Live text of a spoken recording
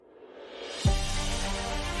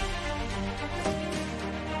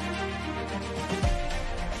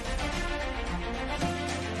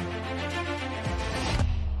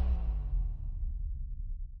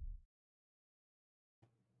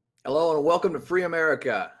and welcome to Free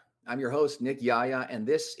America. I'm your host, Nick Yaya, and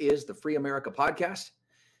this is the Free America Podcast.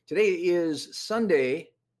 Today is Sunday,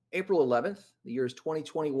 April 11th. The year is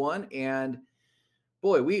 2021, and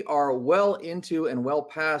boy, we are well into and well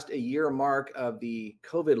past a year mark of the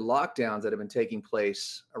COVID lockdowns that have been taking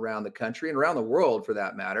place around the country and around the world for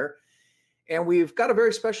that matter. And we've got a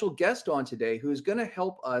very special guest on today who's going to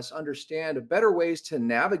help us understand better ways to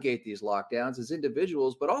navigate these lockdowns as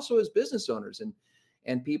individuals, but also as business owners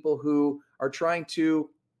and people who are trying to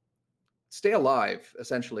stay alive,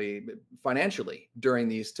 essentially, financially during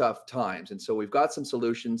these tough times. And so we've got some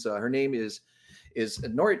solutions. Her name is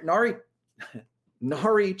Nari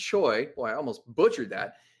Choi. Boy, I almost butchered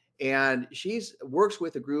that. And she's works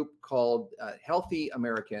with a group called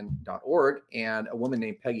healthyamerican.org and a woman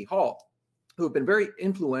named Peggy Hall, who have been very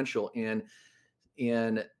influential in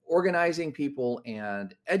organizing people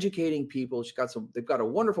and educating people. They've got a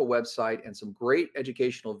wonderful website and some great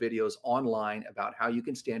educational videos online about how you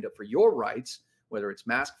can stand up for your rights, whether it's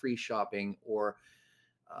mask-free shopping or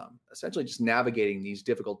essentially just navigating these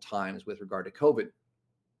difficult times with regard to COVID.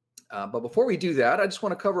 But before we do that, I just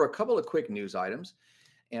want to cover a couple of quick news items.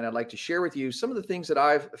 And I'd like to share with you some of the things that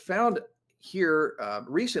I've found here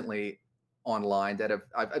recently online that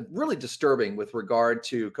I've really disturbing with regard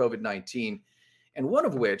to COVID-19. And one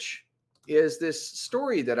of which is this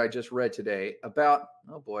story that I just read today about,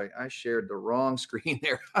 oh boy, I shared the wrong screen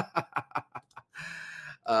there.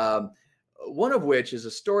 One of which is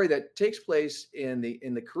a story that takes place in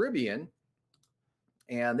the Caribbean.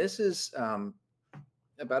 And this is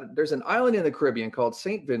there's an island in the Caribbean called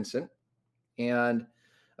St. Vincent. And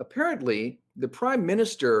apparently the prime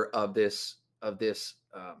minister of this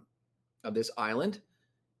island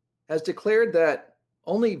has declared that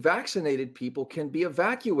only vaccinated people can be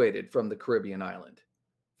evacuated from the Caribbean island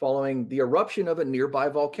following the eruption of a nearby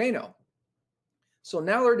volcano. So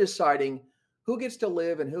now they're deciding who gets to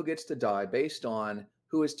live and who gets to die based on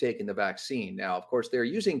who has taken the vaccine. Now, of course, they're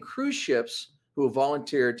using cruise ships who have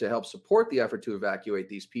volunteered to help support the effort to evacuate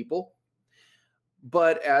these people.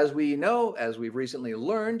 But as we know, as we've recently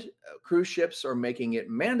learned, cruise ships are making it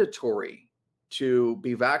mandatory to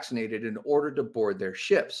be vaccinated in order to board their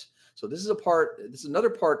ships. So this is another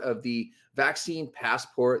part of the vaccine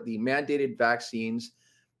passport, the mandated vaccines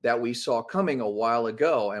that we saw coming a while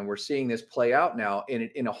ago. And we're seeing this play out now in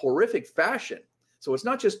a horrific fashion. So it's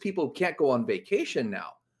not just people who can't go on vacation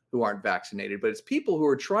now who aren't vaccinated, but it's people who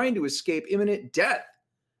are trying to escape imminent death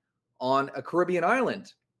on a Caribbean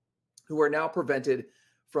island who are now prevented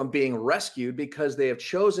from being rescued because they have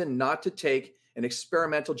chosen not to take an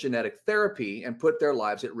experimental genetic therapy and put their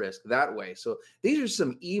lives at risk that way. So these are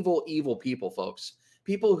some evil, evil people, folks.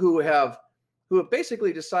 People who have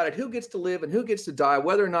basically decided who gets to live and who gets to die,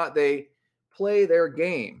 whether or not they play their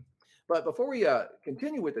game. But before we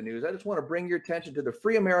continue with the news, I just want to bring your attention to the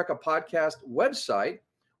Free America Podcast website,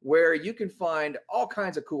 where you can find all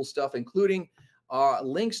kinds of cool stuff, including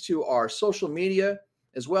links to our social media,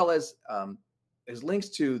 as well as links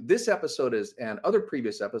to this episode and other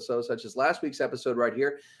previous episodes, such as last week's episode right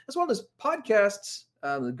here, as well as podcasts,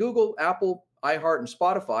 Google, Apple, iHeart, and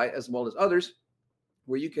Spotify, as well as others,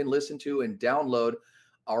 where you can listen to and download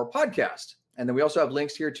our podcast. And then we also have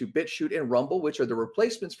links here to BitChute and Rumble, which are the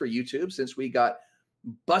replacements for YouTube. Since we got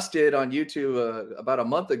busted on YouTube about a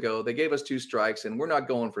month ago, they gave us 2 strikes, and we're not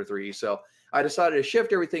going for 3. So I decided to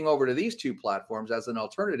shift everything over to these 2 platforms as an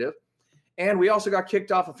alternative. And we also got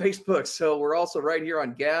kicked off of Facebook. So we're also right here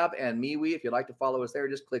on Gab and MeWe. If you'd like to follow us there,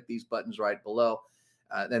 just click these buttons right below.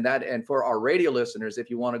 And for our radio listeners, if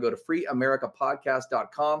you want to go to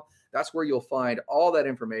freeamericapodcast.com, that's where you'll find all that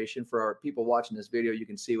information. For our people watching this video, you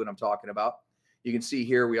can see what I'm talking about. You can see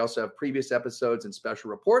here, we also have previous episodes and special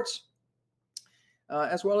reports,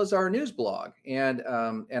 as well as our news blog and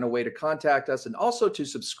a way to contact us, and also to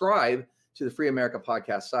subscribe to the Free America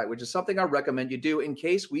Podcast site, which is something I recommend you do in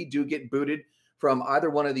case we do get booted from either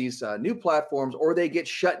one of these new platforms, or they get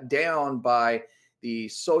shut down by the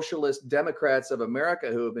socialist Democrats of America,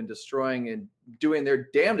 who have been destroying and doing their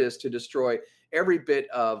damnedest to destroy every bit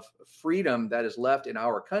of freedom that is left in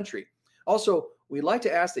our country. Also, we'd like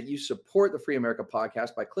to ask that you support the Free America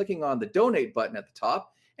Podcast by clicking on the donate button at the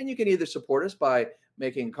top. And you can either support us by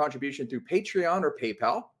making a contribution through Patreon or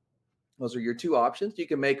PayPal. Those are your 2 options. You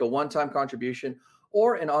can make a one-time contribution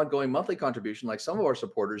or an ongoing monthly contribution like some of our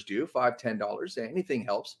supporters do, $5, $10. Anything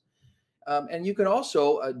helps. And you can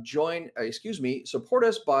also support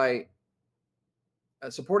us by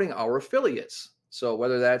supporting our affiliates. So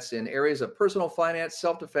whether that's in areas of personal finance,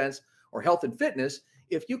 self-defense, or health and fitness,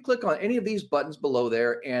 if you click on any of these buttons below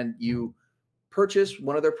there and you purchase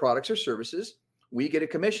one of their products or services, we get a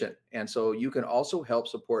commission. And so you can also help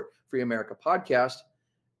support Free America Podcast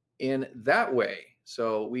in that way.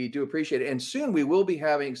 So we do appreciate it. And soon we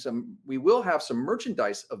will have some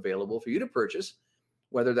merchandise available for you to purchase,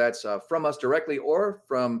 whether that's from us directly or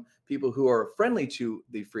from people who are friendly to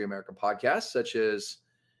the Free America Podcast, such as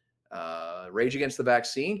Rage Against the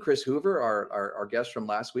Vaccine, Chris Hoover, our guest from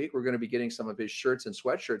last week. We're going to be getting some of his shirts and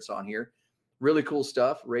sweatshirts on here. Really cool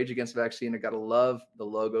stuff. Rage Against the Vaccine. I got to love the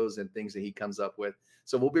logos and things that he comes up with.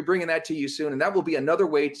 So we'll be bringing that to you soon. And that will be another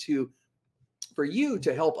way for you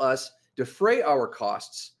to help us defray our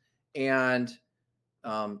costs and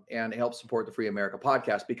help support the Free America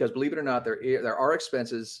Podcast. Because believe it or not, there are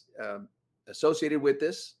expenses associated with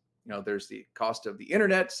this. There's the cost of the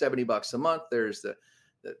internet, $70 a month. There's the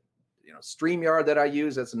StreamYard that I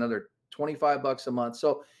use. That's another $25 a month.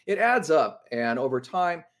 So it adds up. And over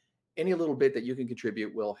time, any little bit that you can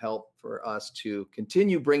contribute will help for us to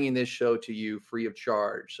continue bringing this show to you free of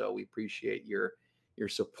charge. So we appreciate your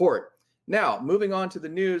support. Now, moving on to the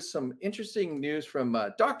news, some interesting news from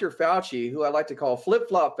Dr. Fauci, who I like to call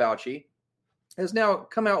Flip-Flop Fauci, has now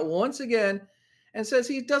come out once again and says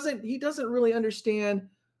he doesn't really understand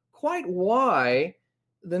quite why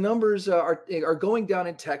the numbers are going down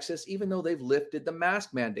in Texas, even though they've lifted the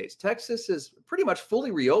mask mandates. Texas is pretty much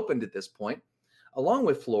fully reopened at this point, along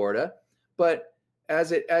with Florida. But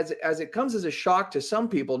as it comes as a shock to some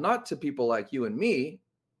people, not to people like you and me,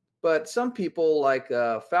 but some people like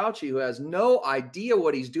Fauci, who has no idea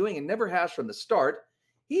what he's doing and never has from the start,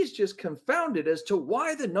 he's just confounded as to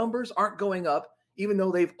why the numbers aren't going up, even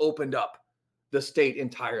though they've opened up the state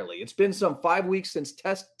entirely. It's been some 5 weeks since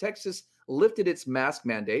Texas lifted its mask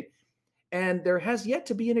mandate, and there has yet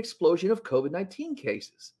to be an explosion of COVID-19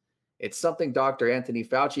 cases. It's something Dr. Anthony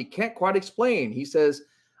Fauci can't quite explain. He says,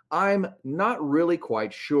 "I'm not really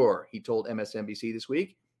quite sure," he told MSNBC this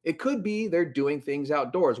week. "It could be they're doing things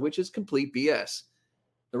outdoors," which is complete BS.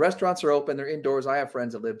 The restaurants are open. They're indoors. I have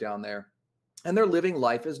friends that live down there, and they're living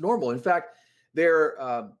life as normal. In fact,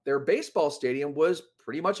 their baseball stadium was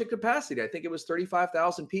pretty much at capacity. I think it was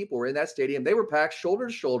 35,000 people were in that stadium. They were packed shoulder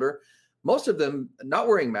to shoulder, most of them not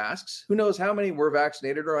wearing masks. Who knows how many were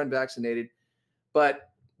vaccinated or unvaccinated, but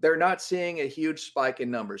they're not seeing a huge spike in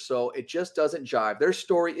numbers. So it just doesn't jive. Their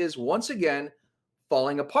story is once again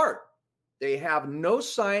falling apart. They have no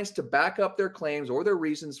science to back up their claims or their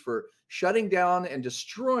reasons for shutting down and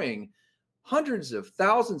destroying hundreds of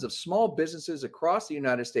thousands of small businesses across the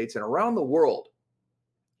United States and around the world.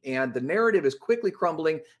 And the narrative is quickly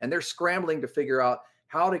crumbling, and they're scrambling to figure out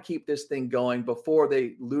how to keep this thing going before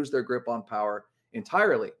they lose their grip on power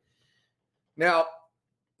entirely. Now,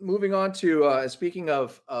 moving on to speaking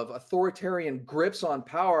of authoritarian grips on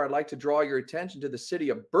power, I'd like to draw your attention to the city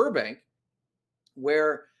of Burbank,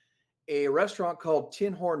 where a restaurant called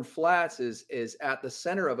Tin Horn Flats is at the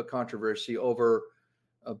center of a controversy over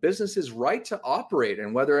a business's right to operate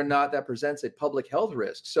and whether or not that presents a public health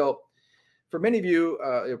risk. So for many of you,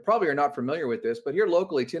 probably are not familiar with this, but here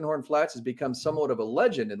locally, Tin Horn Flats has become somewhat of a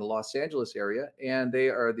legend in the Los Angeles area, and they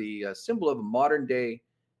are the symbol of a modern day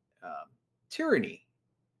tyranny,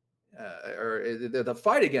 or the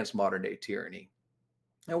fight against modern day tyranny.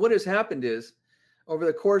 And what has happened is, over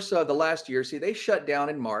the course of the last year, they shut down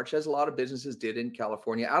in March, as a lot of businesses did in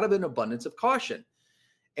California, out of an abundance of caution.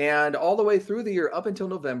 And all the way through the year, up until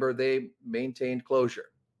November, they maintained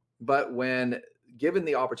closure. But when given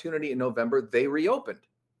the opportunity in November, they reopened.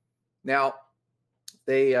 Now,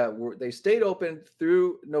 they stayed open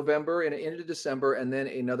through November and into December, and then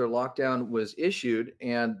another lockdown was issued,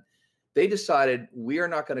 and they decided, we are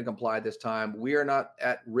not going to comply this time. We are not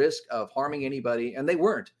at risk of harming anybody, and they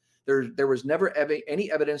weren't. There was never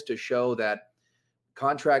any evidence to show that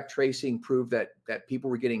contract tracing proved that people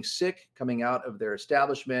were getting sick coming out of their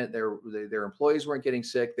establishment. Their employees weren't getting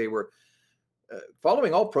sick. They were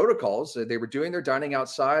following all protocols. They were doing their dining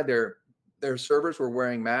outside. Their servers were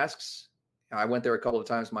wearing masks. I went there a couple of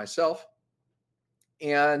times myself,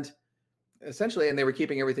 and they were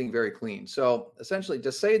keeping everything very clean. So essentially,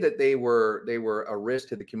 to say that they were a risk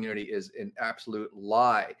to the community is an absolute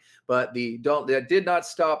lie. But that did not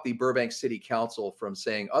stop the Burbank City Council from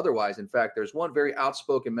saying otherwise. In fact, there's one very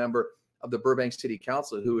outspoken member of the Burbank City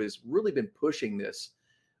Council who has really been pushing this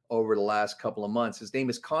over the last couple of months. His name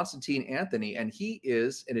is Constantine Anthony, and he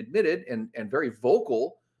is an admitted and very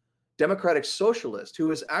vocal Democratic socialist who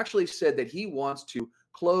has actually said that he wants to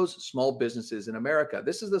close small businesses in America.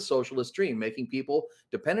 This is the socialist dream, making people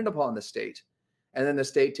dependent upon the state, and then the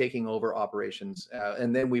state taking over operations.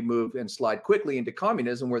 And then we move and slide quickly into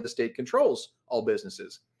communism, where the state controls all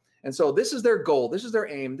businesses. And so this is their goal. This is their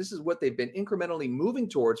aim. This is what they've been incrementally moving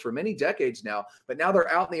towards for many decades now. But now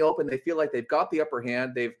they're out in the open. They feel like they've got the upper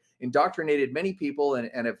hand. They've indoctrinated many people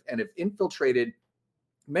and have infiltrated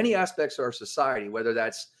many aspects of our society, whether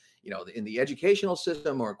that's, in the educational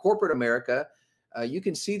system or in corporate America. You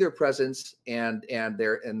can see their presence and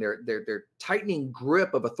their tightening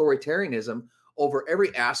grip of authoritarianism over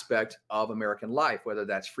every aspect of American life, whether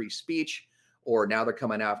that's free speech, or now they're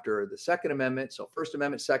coming after the Second Amendment. So First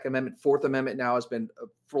Amendment, Second Amendment, Fourth Amendment now has been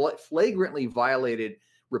flagrantly violated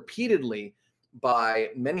repeatedly by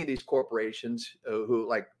many of these corporations who,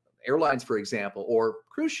 like airlines, for example, or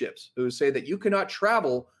cruise ships, who say that you cannot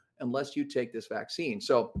travel unless you take this vaccine.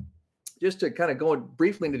 So just to kind of go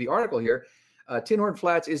briefly into the article here, Tinhorn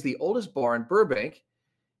Flats is the oldest bar in Burbank,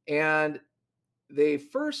 and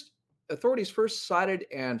authorities first cited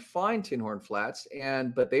and fined Tinhorn Flats,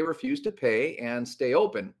 but they refused to pay and stay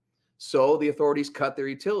open. So the authorities cut their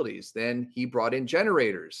utilities. Then he brought in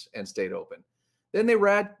generators and stayed open. Then they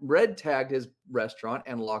red tagged his restaurant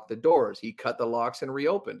and locked the doors. He cut the locks and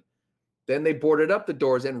reopened. Then they boarded up the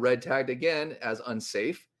doors and red tagged again as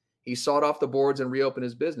unsafe. He sawed off the boards and reopened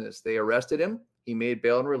his business. They arrested him. He made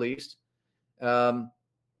bail and released. And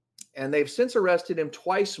they've since arrested him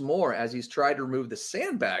twice more as he's tried to remove the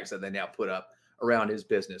sandbags that they now put up around his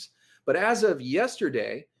business. But as of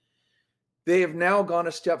yesterday, they have now gone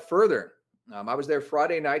a step further. I was there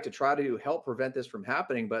Friday night to try to help prevent this from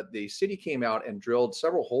happening, but the city came out and drilled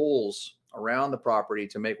several holes around the property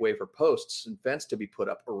to make way for posts and fence to be put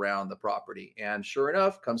up around the property. And sure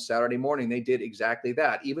enough, come Saturday morning, they did exactly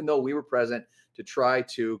that, even though we were present to try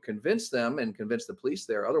to convince them and convince the police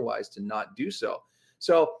there otherwise to not do so.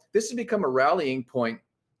 So this has become a rallying point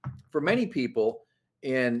for many people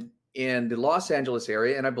in the Los Angeles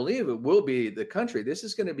area, and I believe it will be the country. This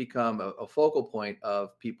is going to become a focal point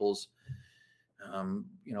of people's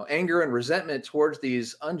anger and resentment towards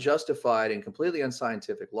these unjustified and completely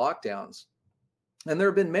unscientific lockdowns. And there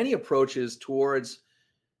have been many approaches towards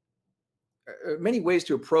many ways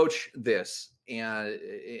to approach this, and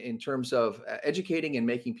in terms of educating and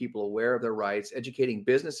making people aware of their rights, educating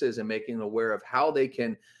businesses and making them aware of how they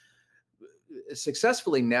can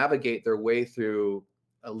successfully navigate their way through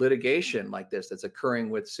a litigation like this that's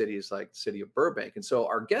occurring with cities like the city of Burbank. And so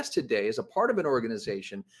our guest today is a part of an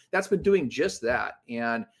organization that's been doing just that.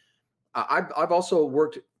 And I've also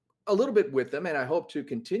worked a little bit with them, and I hope to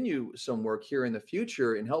continue some work here in the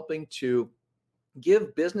future in helping to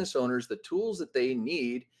give business owners the tools that they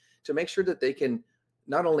need to make sure that they can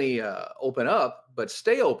not only open up, but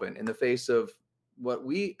stay open in the face of what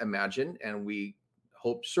we imagine and we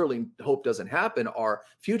certainly hope doesn't happen, are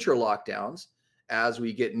future lockdowns as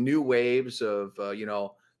we get new waves of,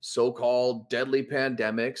 so-called deadly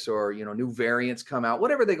pandemics, or, new variants come out.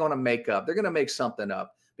 Whatever they're going to make up, they're going to make something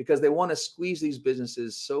up because they want to squeeze these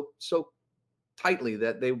businesses so tightly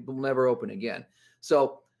that they will never open again.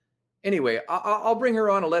 So anyway, I'll bring her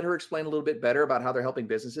on and let her explain a little bit better about how they're helping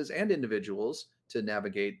businesses and individuals to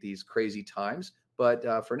navigate these crazy times. But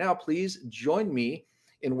for now, please join me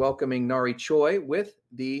in welcoming Nari Choi with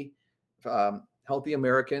the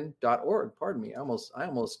healthyamerican.org. Pardon me, I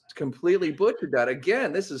almost completely butchered that.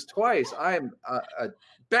 Again, this is twice. I'm a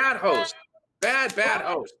bad host. Bad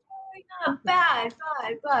host. Bad.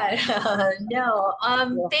 No.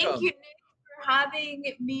 Thank you, Nick, for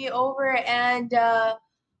having me over, and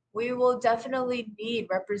we will definitely need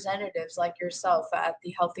representatives like yourself at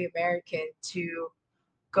the Healthy American to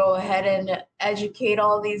go ahead and educate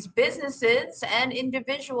all these businesses and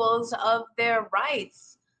individuals of their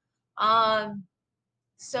rights.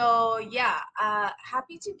 So yeah,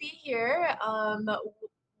 happy to be here.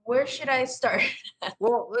 Where should I start?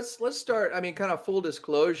 Well, let's start. I mean, kind of full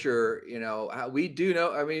disclosure, we do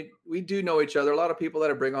know each other. A lot of people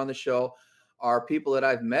that I bring on the show are people that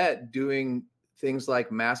I've met doing things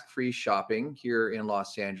like mask-free shopping here in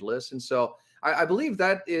Los Angeles. And so I believe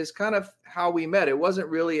that is kind of how we met. It wasn't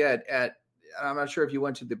really at I'm not sure if you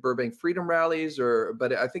went to the Burbank Freedom Rallies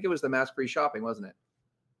but I think it was the mask-free shopping, wasn't it?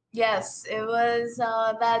 Yes, it was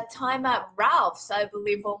that time at Ralph's, I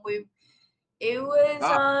believe, it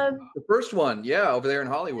was the first one, yeah, over there in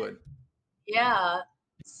Hollywood. Yeah.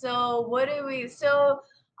 So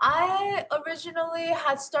I originally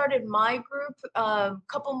had started my group a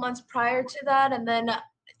couple months prior to that, and then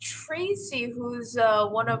Tracy, who's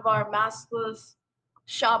one of our maskless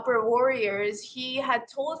shopper warriors, he had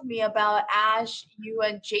told me about Ash, you,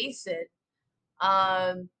 and Jason.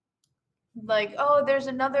 Like, oh, there's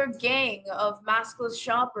another gang of maskless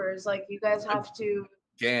shoppers. Like, you guys have to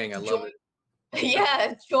gang. I love it.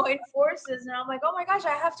 Yeah, join forces. And I'm like, oh my gosh,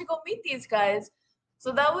 I have to go meet these guys.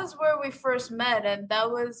 So that was where we first met, and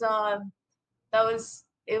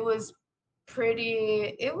it was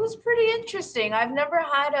pretty interesting. I've never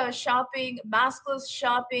had a maskless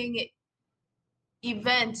shopping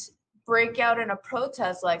event break out in a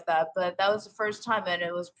protest like that, but that was the first time, and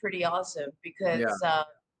it was pretty awesome Yeah. because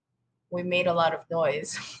we made a lot of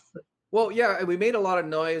noise. Well, yeah, we made a lot of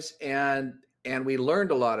noise, and we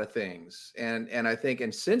learned a lot of things. And I think,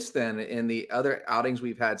 and since then, in the other outings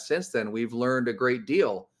we've had since then, we've learned a great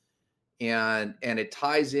deal. And it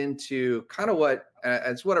ties into kind of what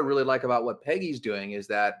it's what I really like about what Peggy's doing is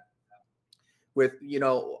that with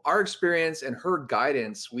our experience and her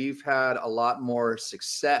guidance, we've had a lot more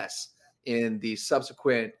success in the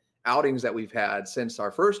subsequent outings that we've had since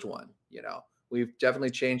our first one. We've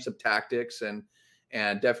definitely changed some tactics and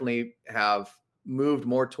definitely have moved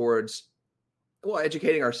more towards, well,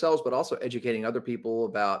 educating ourselves, but also educating other people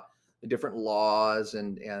about the different laws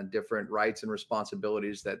and different rights and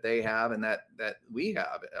responsibilities that they have and that we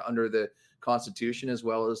have under the Constitution, as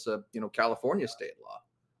well as California state law.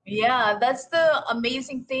 Yeah, that's the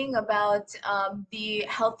amazing thing about the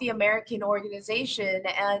Healthy American organization.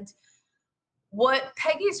 And what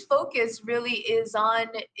Peggy's focus really is on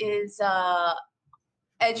is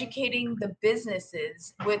educating the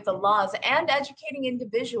businesses with the laws and educating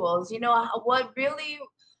individuals. What really,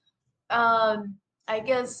 I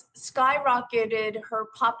guess, skyrocketed her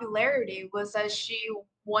popularity was that she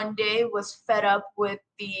one day was fed up with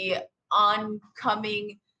the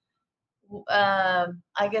oncoming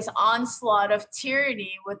I guess, onslaught of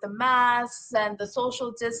tyranny with the masks and the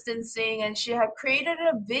social distancing. And she had created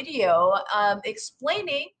a video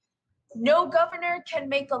explaining no governor can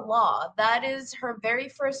make a law. That is her very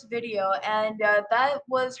first video. And that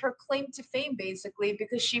was her claim to fame, basically,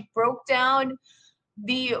 because she broke down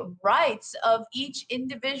the rights of each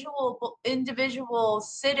individual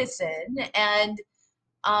citizen and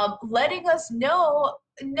letting us know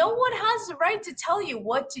no one has the right to tell you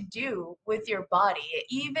what to do with your body.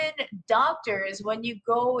 Even doctors, when you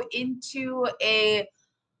go into a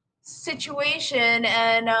situation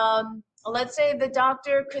and let's say the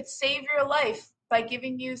doctor could save your life by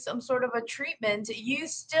giving you some sort of a treatment, you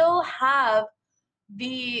still have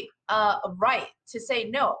the right to say,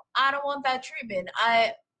 no, I don't want that treatment.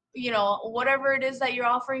 Whatever it is that you're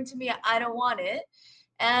offering to me, I don't want it.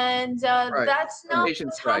 And Right. that's A not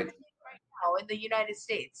patient's what's right. happening right now in the United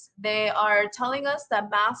States. They are telling us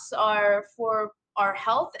that masks are for our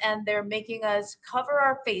health, and they're making us cover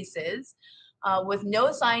our faces with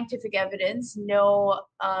no scientific evidence, no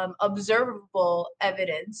observable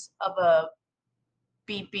evidence of a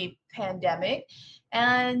beep beep pandemic.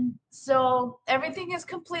 And so everything is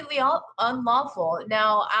completely unlawful.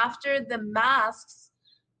 Now, after the masks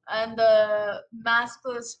and the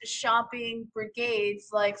maskless shopping brigades,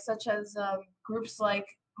 like such as groups like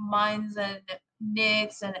Minds and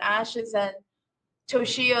Nicks and Ashes and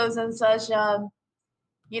Toshios and such,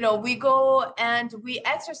 we go and we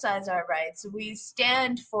exercise our rights. We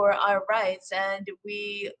stand for our rights, and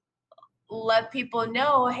we let people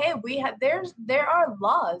know, hey, there are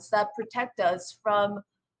laws that protect us from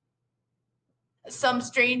some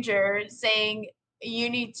stranger saying you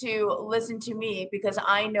need to listen to me because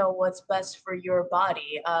I know what's best for your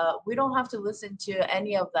body. We don't have to listen to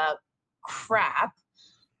any of that crap.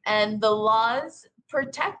 And the laws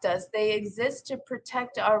protect us. They exist to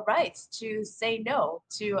protect our rights to say no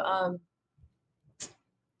to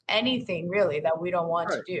anything really that we don't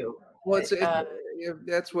want to Right. do. Well, Uh,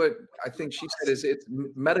 that's what I think she said is it's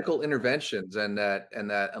medical interventions, and that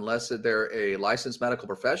unless they're a licensed medical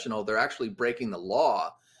professional, they're actually breaking the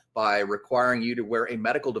law by requiring you to wear a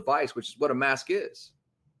medical device, which is what a mask is.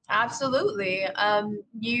 Absolutely.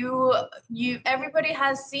 Everybody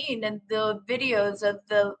has seen in the videos of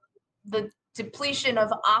the depletion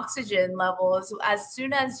of oxygen levels as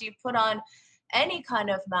soon as you put on any kind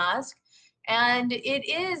of mask. And it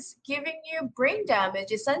is giving you brain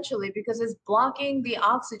damage essentially because it's blocking the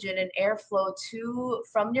oxygen and airflow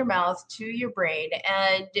from your mouth to your brain.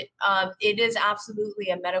 And it is absolutely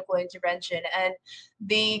a medical intervention. And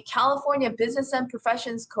the California Business and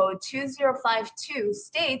Professions Code 2052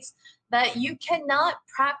 states that you can't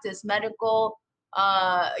practice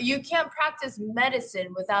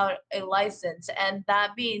medicine without a license. And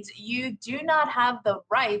that means you do not have the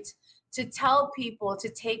right to tell people to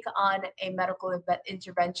take on a medical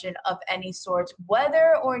intervention of any sort,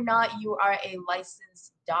 whether or not you are a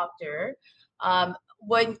licensed doctor.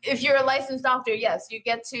 If you're a licensed doctor, yes, you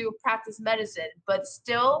get to practice medicine, but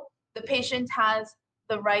still the patient has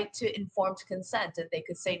the right to informed consent, and they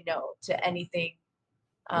could say no to anything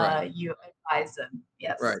Right. you advise them.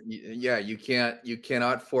 Right. Yes. Yeah, you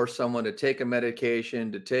cannot force someone to take a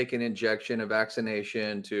medication, to take an injection, a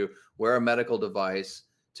vaccination, to wear a medical device,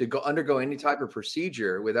 to go undergo any type of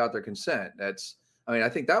procedure without their consent. I mean, I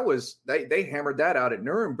think that was they hammered that out at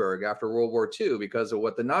Nuremberg after World War II because of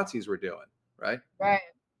what the Nazis were doing, right? Right.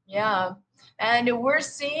 Yeah. And we're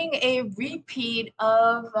seeing a repeat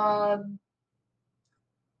of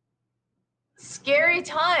scary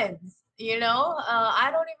times, you know. I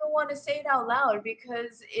don't even want to say it out loud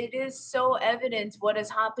because it is so evident what is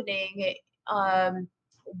happening um,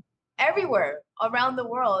 everywhere around the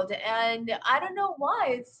world. And I don't know why.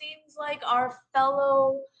 It seems like our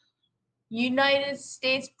fellow United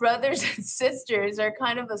States brothers and sisters are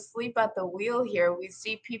kind of asleep at the wheel here. We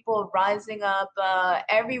see people rising up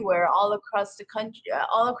everywhere, all across the country,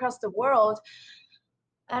 all across the world.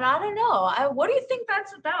 And I don't know. What do you think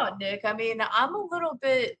that's about, Nick? I mean, I'm a little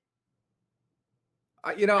bit,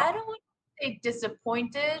 You know, I don't want to say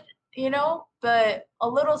disappointed, you know, but a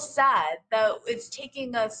little sad that it's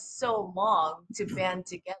taking us so long to band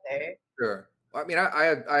together. sure. I mean,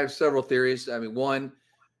 I have several theories. I mean, one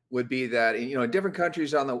would be that in different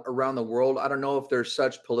countries around the world, I don't know if there's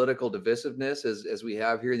such political divisiveness as we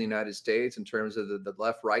have here in the United States in terms of the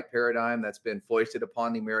left right paradigm that's been foisted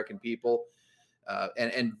upon the American people,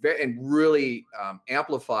 and really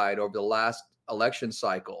amplified over the last election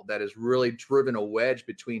cycle. That has really driven a wedge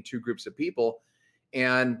between two groups of people,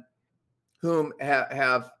 and whom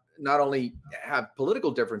have not only have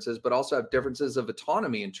political differences, but also have differences of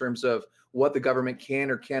autonomy in terms of what the government can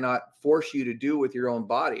or cannot force you to do with your own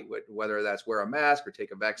body, whether that's wear a mask or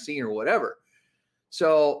take a vaccine or whatever.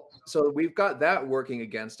 So we've got that working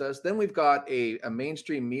against us. Then we've got a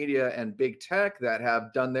mainstream media and big tech that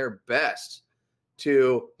have done their best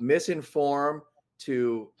to misinform,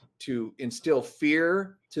 to instill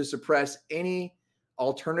fear, to suppress any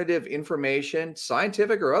alternative information,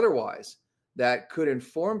 scientific or otherwise, that could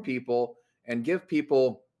inform people and give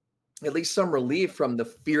people at least some relief from the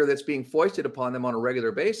fear that's being foisted upon them on a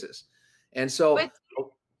regular basis. And so, But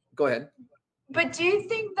go ahead. But do you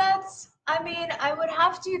think that's, I mean, I would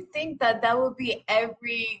have to think that that would be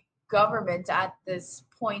every government at this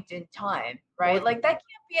point in time, right? Well, Like that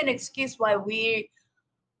can't be an excuse why we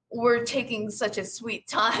were taking such a sweet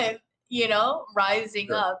time, you know, rising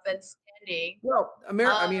sure. up and standing. Well, I mean,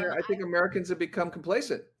 I I, think Americans have become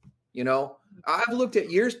complacent. You know, I've looked at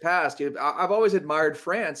years past. I've always admired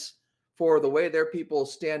France for the way their people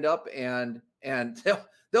stand up and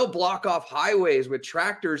they'll block off highways with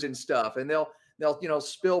tractors and stuff, and they'll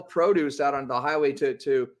spill produce out on the highway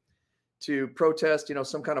to protest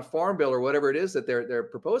some kind of farm bill or whatever it is that they're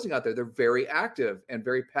proposing out there. They're very active and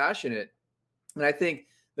very passionate, and I think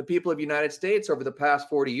the people of the United States over the past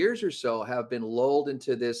 40 years or so have been lulled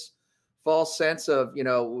into this false sense of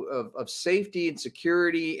of safety and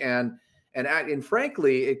security, and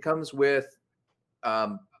frankly it comes with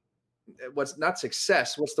um, what's not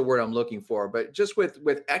success, what's the word I'm looking for, but just with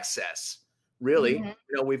excess, really.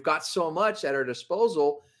 Mhm. We've got so much at our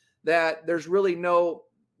disposal that there's really no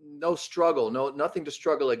struggle, nothing to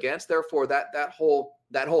struggle against. Therefore that whole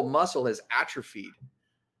muscle has atrophied,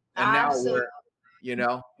 and now Absolutely.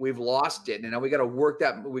 we've lost it, and now we got to work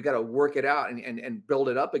it out and build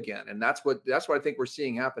it up again. And that's what I think we're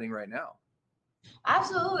seeing happening right now.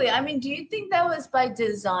 Absolutely. I mean, do you think that was by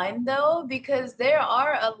design though? Because there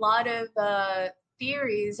are a lot of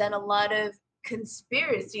theories and a lot of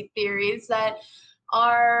conspiracy theories that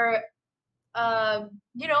are,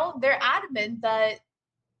 you know, they're adamant that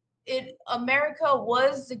America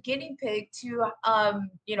was the guinea pig to,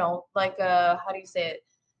 you know, like how do you say it?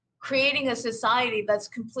 Creating a society that's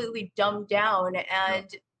completely dumbed down Yeah.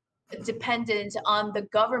 and dependent on the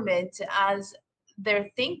government as their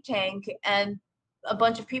think tank and a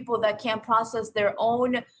bunch of people that can't process their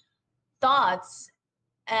own thoughts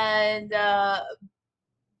and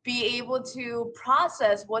be able to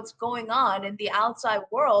process what's going on in the outside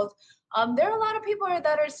world. There are a lot of people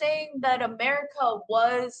that are saying that America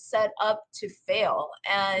was set up to fail.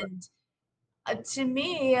 And to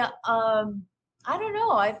me, I don't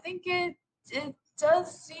know. I think it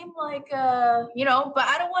does seem like you know, but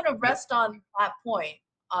I don't want to rest on that point,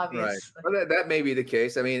 Right. obviously. Well, that may be the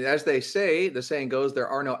case. I mean, as they say, the saying goes, there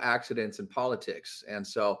are no accidents in politics. And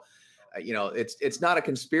so, it's not a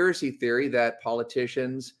conspiracy theory that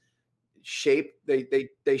politicians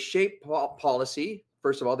they shape policy.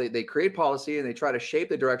 First of all, they create policy and they try to shape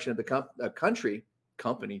the direction of the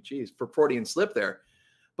company. Geez, for Freudian slip there.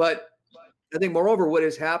 But I think, moreover, what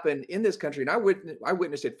has happened in this country, and I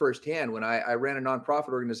witnessed it firsthand when I ran a nonprofit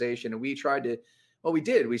organization, and Well, we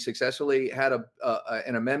did. We successfully had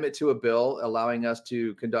an amendment to a bill allowing us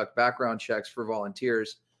to conduct background checks for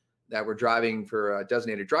volunteers that were driving for a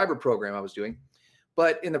designated driver program I was doing.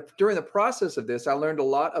 But during the process of this, I learned a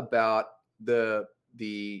lot about the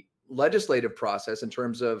legislative process in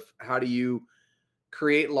terms of how do you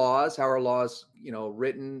create laws, how are laws,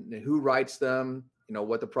 written, who writes them,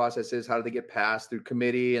 what the process is, how do they get passed through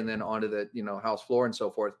committee and then onto the, House floor and so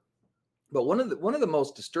forth. But one of the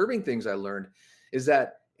most disturbing things I learned is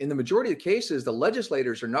that in the majority of cases, the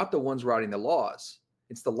legislators are not the ones writing the laws.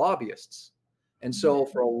 It's the lobbyists. And so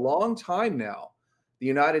for a long time now, the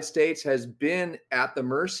United States has been at the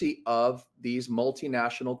mercy of these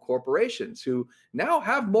multinational corporations who now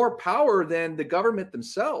have more power than the government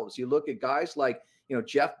themselves. You look at guys like,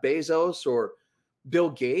 Jeff Bezos or Bill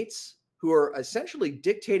Gates, who are essentially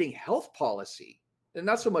dictating health policy, and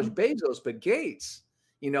not so much Bezos, but Gates.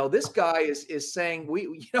 This guy is saying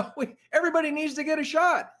everybody needs to get a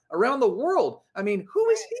shot around the world. I mean, who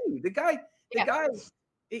is he? The guy,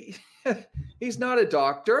 he's not a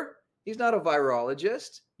doctor. He's not a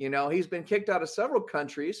virologist. He's been kicked out of several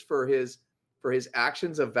countries for his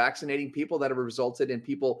actions of vaccinating people that have resulted in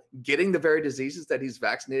people getting the very diseases that he's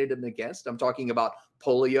vaccinated them against. I'm talking about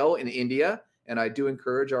polio in India. And I do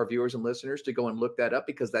encourage our viewers and listeners to go and look that up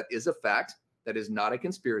because that is a fact. That is not a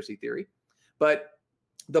conspiracy theory. But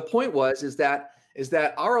the point is that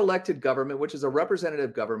our elected government, which is a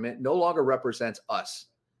representative government, no longer represents us.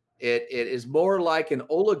 It is more like an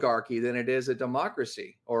oligarchy than it is a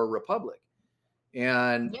democracy or a republic.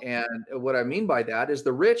 And what I mean by that is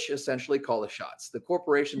the rich essentially call the shots. The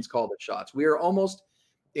corporations call the shots. We are almost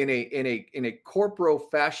in a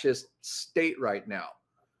corporo-fascist state right now,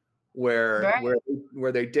 where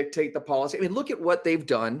they dictate the policy. I mean, look at what they've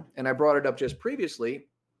done, and I brought it up just previously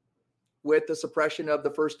with the suppression of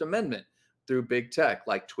the First Amendment through big tech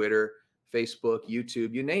like Twitter, Facebook,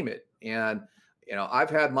 YouTube, you name it. And I've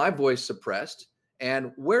had my voice suppressed.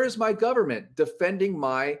 And where is my government defending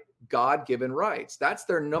my God-given rights? That's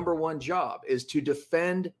their number one job, is to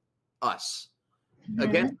defend us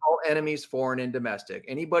against all enemies, foreign and domestic.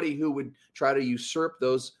 Anybody who would try to usurp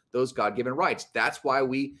those God-given rights. That's why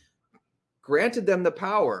we granted them the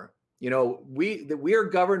power. We are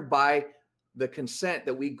governed by the consent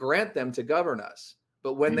that we grant them to govern us.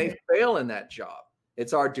 But when they fail in that job,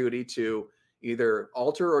 it's our duty to either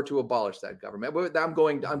alter or to abolish that government. But I'm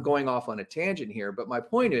going off on a tangent here. But my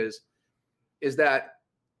point is that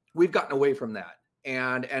we've gotten away from that,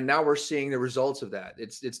 and now we're seeing the results of that.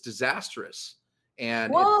 It's disastrous.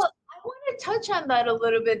 And I want to touch on that a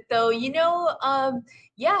little bit, though.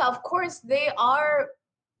 Of course they are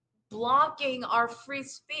blocking our free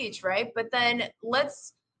speech, right? But then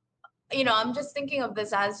I'm just thinking of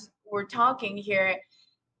this as we're talking here.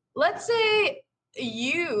 Let's say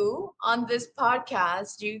you on this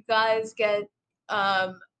podcast, you guys get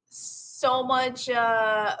so much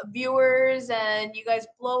viewers and you guys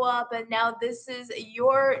blow up, and now this is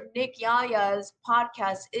your Nick Yaya's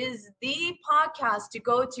podcast is the podcast to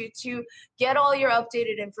go to get all your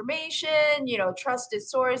updated information, trusted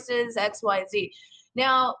sources, XYZ.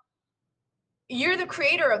 Now, you're the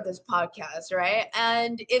creator of this podcast, right?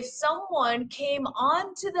 And if someone came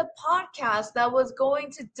onto the podcast that was going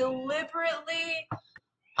to deliberately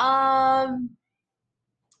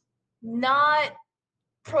not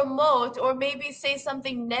promote or maybe say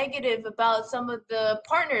something negative about some of the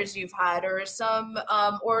partners you've had or some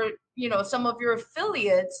some of your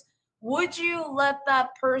affiliates, would you let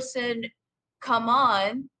that person come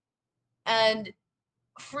on and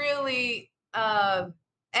freely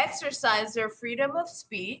exercise their freedom of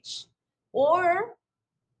speech? Or,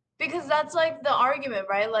 because that's like the argument,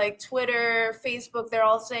 right? Like Twitter, Facebook, they're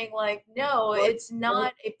all saying like, no, it's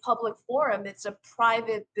not a public forum, it's a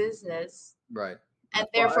private business. Right. And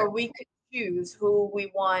therefore we could choose who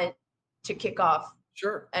we want to kick off.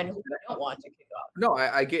 Sure. And who we don't want to kick off. No,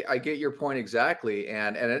 I get your point exactly.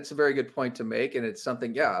 And it's a very good point to make. And it's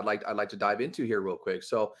something, I'd like to dive into here real quick.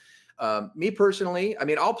 So me personally, I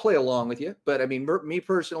mean, I'll play along with you, but I mean, me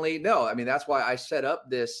personally, no. I mean, that's why I set up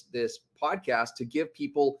this podcast to give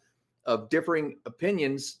people of differing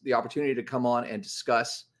opinions the opportunity to come on and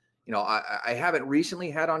discuss. I haven't recently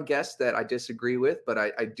had on guests that I disagree with, but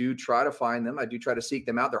I do try to find them. I do try to seek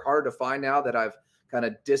them out. They're harder to find now that I've kind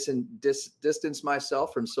of distanced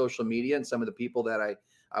myself from social media and some of the people that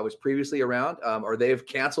I was previously around, or they've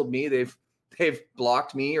canceled me. They've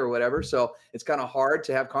blocked me or whatever. So it's kind of hard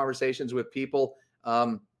to have conversations with people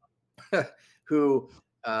who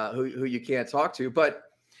you can't talk to. But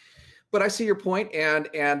But I see your point, and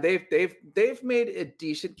they've made a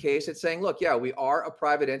decent case at saying, look, yeah, we are a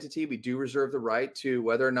private entity. We do reserve the right to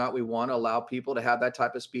whether or not we want to allow people to have that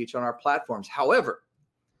type of speech on our platforms. However,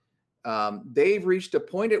 they've reached a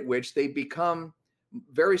point at which they become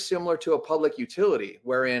very similar to a public utility,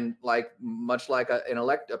 wherein, like much like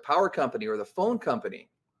a power company or the phone company,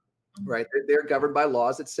 right? They're governed by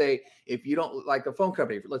laws that say if you don't like a phone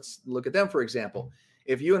company, let's look at them for example.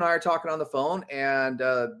 If you and I are talking on the phone and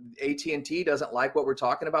AT&T doesn't like what we're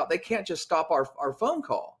talking about, they can't just stop our phone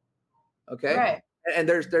call. Okay. Right. And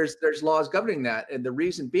there's laws governing that. And the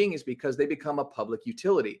reason being is because they become a public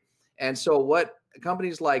utility. And so what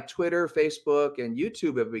companies like Twitter, Facebook, and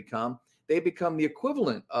YouTube have become, they become the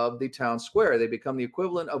equivalent of the town square. They become the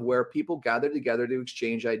equivalent of where people gather together to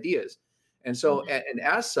exchange ideas. And so, and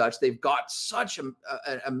as such, they've got such an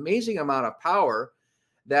amazing amount of power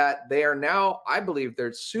that they are now, I believe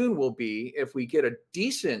there soon will be, if we get a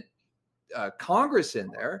decent Congress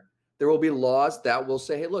in there, there will be laws that will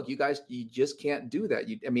say, hey, look, you guys, you just can't do that.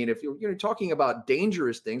 I mean, if you're talking about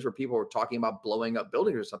dangerous things where people are talking about blowing up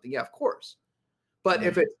buildings or something, yeah, of course. But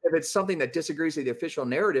if it's something that disagrees with the official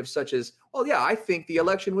narrative, such as, well, yeah, I think the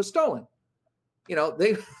election was stolen.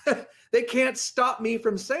 They they can't stop me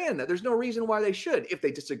from saying that. There's no reason why they should. If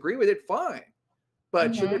they disagree with it, fine.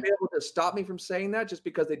 But should they be able to stop me from saying that just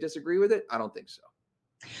because they disagree with it? I don't think so.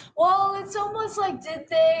 Well, it's almost like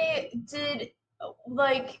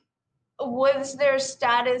was their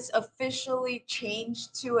status officially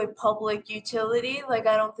changed to a public utility? Like,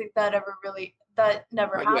 I don't think that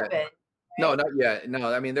never happened. Right? No, not yet.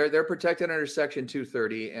 No, I mean, they're protected under Section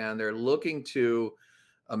 230, and they're looking to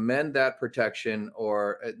amend that protection,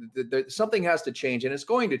 or something has to change, and it's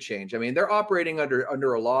going to change. I mean, they're operating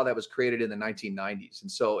under a law that was created in the 1990s,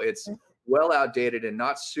 and so it's well outdated and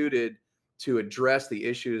not suited to address the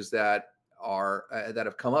issues that are that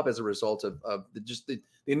have come up as a result of the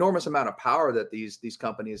enormous amount of power that these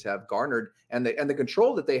companies have garnered, and the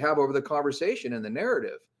control that they have over the conversation and the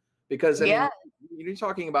narrative. Because I mean, you're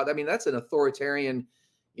talking about, I mean, that's an authoritarian,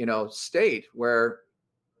 state where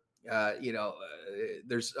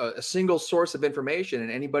there's a single source of information, and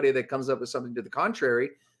anybody that comes up with something to the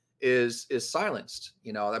contrary is silenced.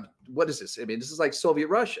 What is this? I mean, this is like Soviet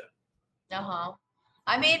Russia.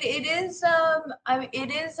 I mean,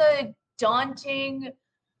 it is a daunting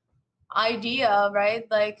idea, right?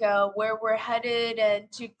 Like where we're headed, and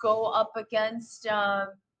to go up against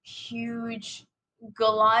huge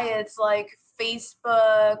Goliaths like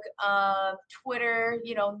Facebook, Twitter,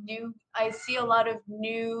 I see a lot of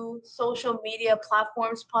new social media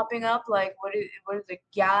platforms popping up. Like what is it?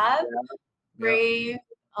 Gab, Brave.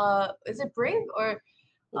 Is it Brave or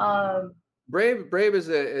Brave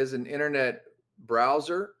is an internet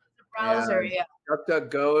browser. Yeah.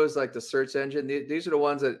 DuckDuckGo is like the search engine. These are the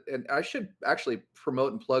ones that, and I should actually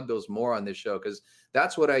promote and plug those more on this show, because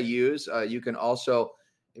that's what I use. You can also,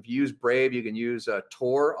 if you use Brave, you can use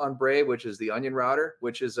Tor on Brave, which is the onion router,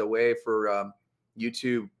 which is a way for you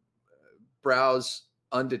to browse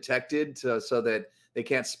undetected so that they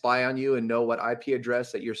can't spy on you and know what IP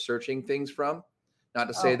address that you're searching things from. Not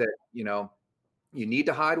to say that, you need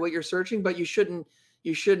to hide what you're searching, but you shouldn't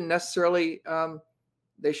necessarily,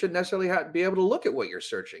 they shouldn't necessarily be able to look at what you're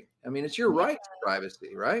searching. I mean, it's your right to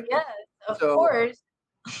privacy, right? Yes, of course.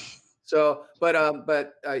 So,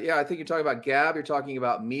 but yeah, I think you're talking about Gab. You're talking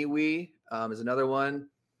about MeWe is another one.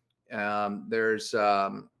 There's, I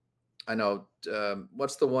know,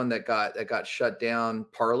 what's the one that got shut down?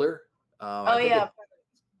 Parler.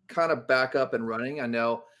 Kind of back up and running. I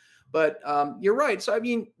know, but you're right. So I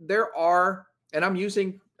mean, there are, and I'm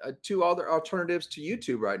using two other alternatives to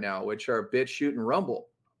YouTube right now, which are BitChute and Rumble.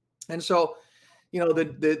 And so,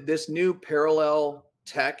 this new parallel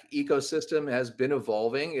tech ecosystem has been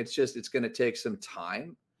evolving. It's going to take some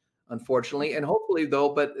time, unfortunately, and hopefully though,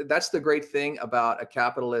 but that's the great thing about a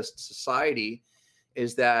capitalist society,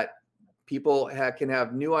 is that people can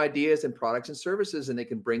have new ideas and products and services, and they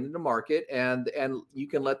can bring them to market, and you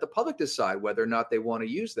can let the public decide whether or not they want to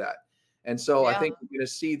use that. And so I think we're going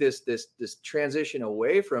to see this transition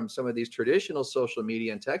away from some of these traditional social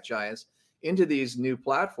media and tech giants into these new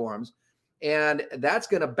platforms. And that's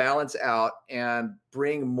going to balance out and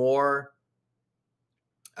bring more,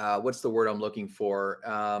 what's the word I'm looking for?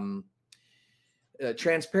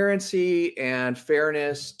 Transparency and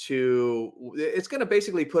fairness it's going to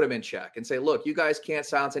basically put them in check and say, look, you guys can't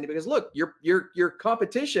silence anybody, because look, your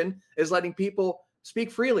competition is letting people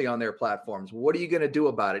speak freely on their platforms. What are you going to do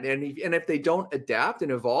about it? And if they don't adapt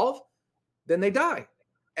and evolve, then they die.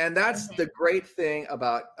 And that's Mhm. the great thing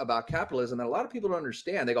about capitalism that a lot of people don't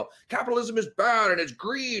understand. They go, capitalism is bad and it's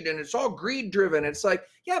greed and it's all greed driven. It's like,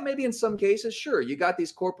 yeah, maybe in some cases, sure. You got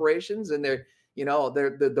these corporations and they're,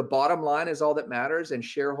 the bottom line is all that matters, and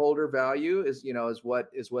shareholder value is, is what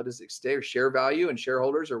is at stake. Share value and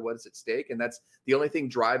shareholders are what is at stake, and that's the only thing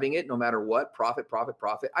driving it, no matter what. Profit, profit,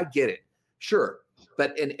 profit. I get it, sure,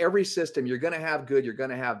 but in every system, you're going to have good, you're going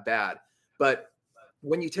to have bad. But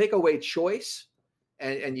when you take away choice,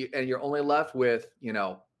 and you're only left with,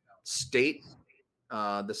 state,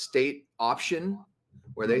 the state option,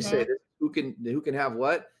 where they say Mhm. this, who can have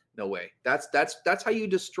what. No way. That's how you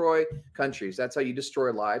destroy countries. That's how you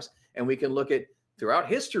destroy lives. And we can look at throughout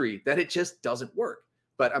history that it just doesn't work.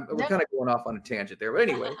 But we're No. kind of going off on a tangent there. But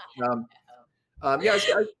anyway, yeah,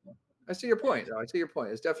 I see your point. I see your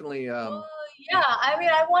point. It's definitely Well, yeah, I mean,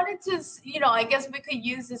 I wanted to, I guess we could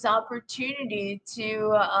use this opportunity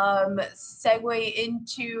to segue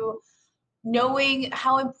into knowing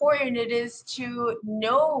how important it is to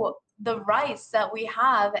know the rights that we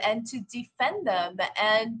have and to defend them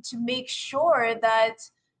and to make sure that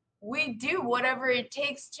we do whatever it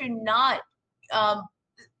takes to not um,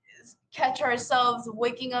 catch ourselves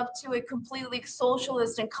waking up to a completely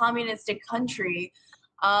socialist and communistic country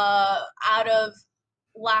out of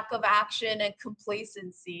lack of action and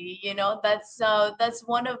complacency. That's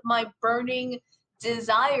one of my burning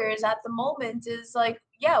desires at the moment. Is like,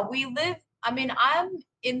 yeah, we live. I mean, I'm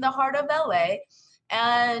in the heart of LA,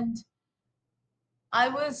 and I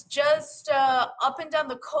was just up and down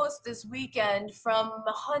the coast this weekend from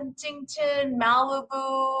Huntington,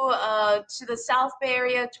 Malibu, to the South Bay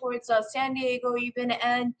area towards San Diego, even.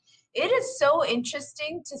 And it is so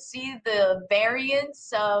interesting to see the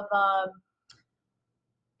variance of,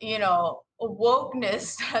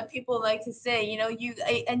 wokeness that people like to say.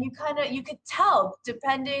 And you could tell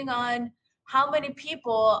depending on how many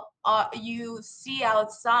people you see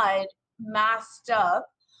outside masked up.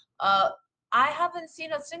 Uh, I haven't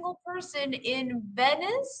seen a single person in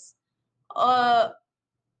Venice uh,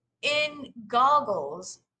 in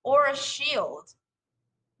goggles or a shield.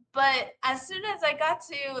 But as soon as I got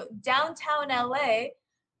to downtown LA,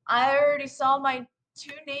 I already saw my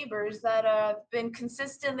two neighbors that have been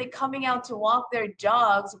consistently coming out to walk their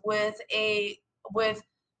dogs with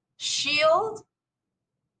shield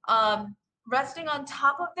um, resting on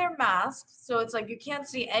top of their masks, so it's like you can't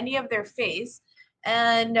see any of their face,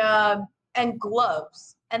 and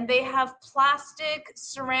gloves, and they have plastic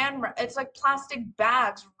saran. It's like plastic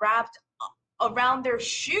bags wrapped around their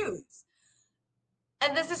shoes,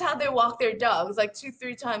 and this is how they walk their dogs, like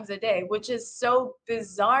 2-3 times a day, which is so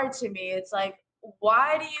bizarre to me. It's like,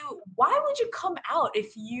 why would you come out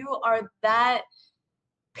if you are that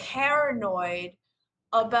paranoid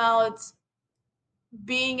about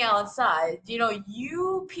being outside?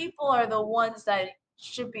 You people are the ones that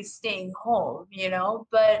should be staying home.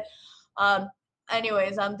 But um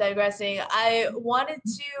anyways, I'm digressing. I wanted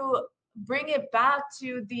to bring it back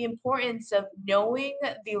to the importance of knowing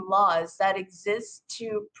the laws that exist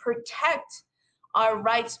to protect our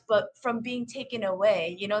rights but from being taken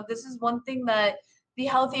away. This is one thing that the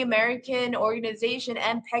Healthy American organization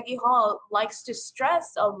and Peggy Hall likes to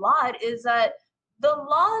stress a lot, is that the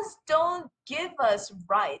laws don't give us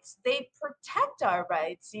rights, they protect our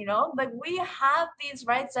rights. Like, we have these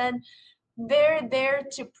rights, and they're there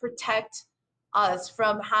to protect us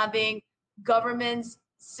from having governments,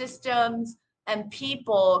 systems, and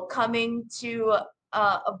people coming to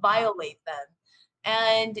violate them.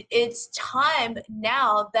 And it's time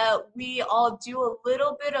now that we all do a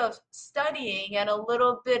little bit of studying and a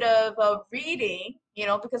little bit of reading,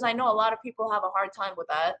 because I know a lot of people have a hard time with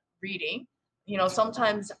that, reading.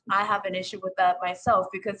 Sometimes I have an issue with that myself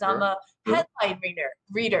because I'm sure. a headline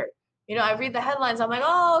reader. I read the headlines, I'm like,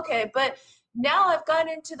 oh, okay. But now I've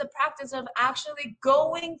gotten into the practice of actually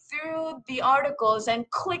going through the articles and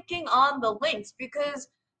clicking on the links, because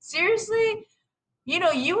seriously,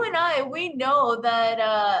 you and I, we know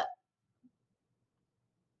that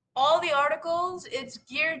all the articles, it's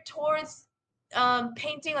geared towards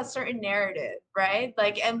painting a certain narrative, right?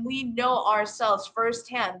 Like, and we know ourselves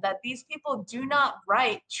firsthand that these people do not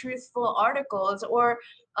write truthful articles, or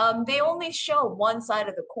they only show one side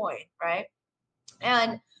of the coin, right?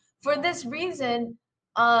 And for this reason,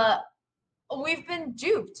 uh, we've been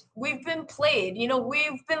duped, we've been played.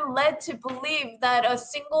 We've been led to believe that a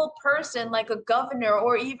single person, like a governor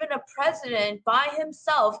or even a president by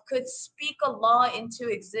himself, could speak a law into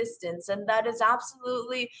existence, and that is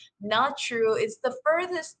absolutely not true. It's the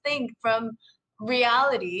furthest thing from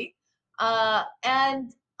reality.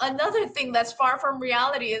 And another thing that's far from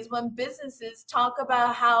reality is when businesses talk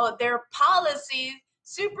about how their policies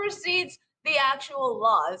supersedes the actual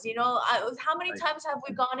laws. You know, how many Right. times have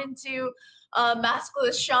we gone into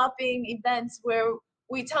maskless shopping events where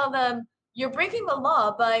we tell them, you're breaking the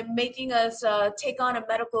law by making us take on a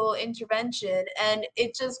medical intervention, and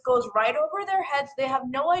it just goes right over their heads. They have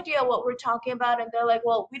no idea what we're talking about, and they're like,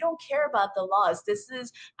 well, we don't care about the laws. This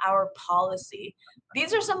is our policy.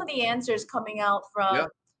 These are some of the answers coming out from Yeah.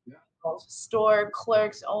 Yeah. store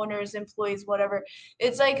clerks, owners, employees, whatever.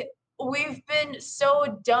 It's like we've been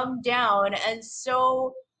so dumbed down and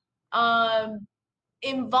so um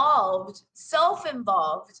involved,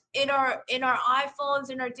 self-involved in our iPhones,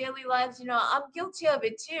 in our daily lives. You know, I'm guilty of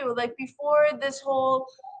it too. Like before this whole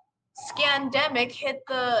scandemic hit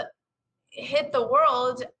the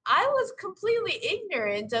world, I was completely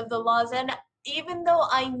ignorant of the laws. And even though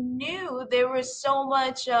I knew there was so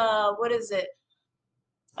much what is it?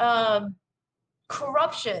 Um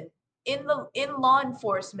corruption in law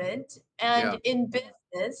enforcement and Yeah. in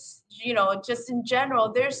business, you know, just in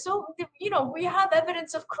general, there's so, you know, we have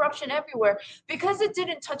evidence of corruption everywhere. Because it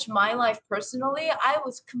didn't touch my life personally, I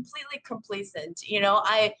was completely complacent. You know,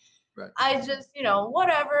 Right. I just, you know,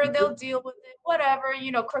 whatever, they'll deal with it, whatever, you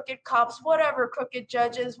know, crooked cops, whatever, crooked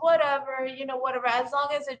judges, whatever, you know, whatever, as long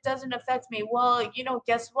as it doesn't affect me. Well, you know,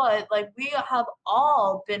 guess what? Like, we have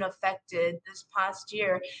all been affected this past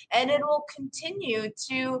year, and it will continue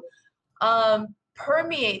to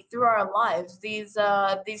permeate through our lives. These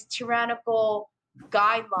tyrannical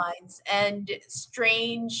guidelines and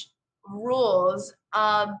strange rules.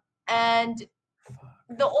 And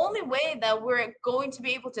the only way that we're going to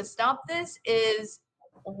be able to stop this is,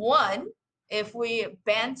 one, if we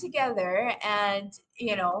band together and,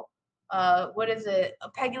 you know, what is it?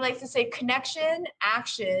 Peggy likes to say connection,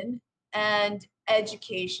 action, and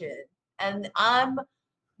education. And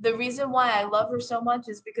the reason why I love her so much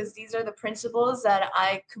is because these are the principles that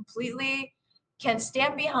I completely can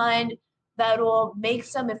stand behind, that will make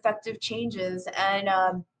some effective changes. And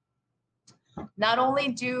not only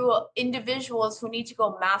do individuals who need to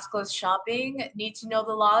go maskless shopping need to know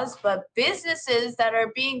the laws, but businesses that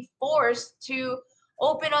are being forced to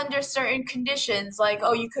open under certain conditions, like,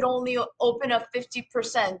 oh, you could only open up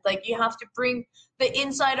 50%, like you have to bring the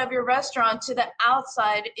inside of your restaurant to the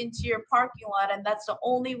outside into your parking lot, and that's the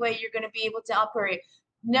only way you're going to be able to operate.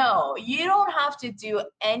 No, you don't have to do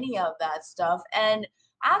any of that stuff. And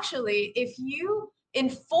actually, if you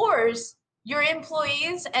enforce your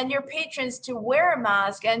employees and your patrons to wear a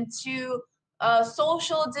mask and to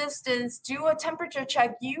social distance, do a temperature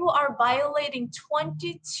check, you are violating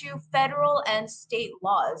 22 federal and state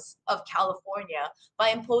laws of California by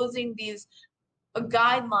imposing these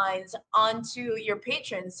guidelines onto your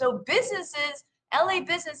patrons. So businesses, LA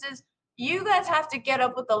businesses, you guys have to get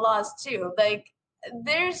up with the laws too. Like,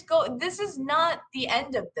 this is not the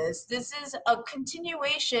end of this. This is a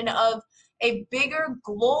continuation of a bigger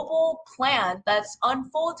global plan that's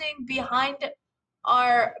unfolding behind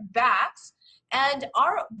our backs. And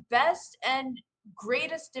our best and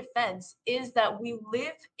greatest defense is that we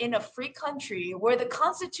live in a free country where the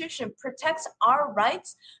Constitution protects our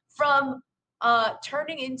rights from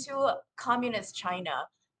turning into communist China.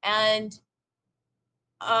 And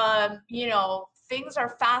you know, things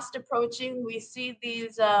are fast approaching. We see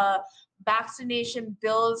these vaccination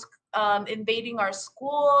bills invading our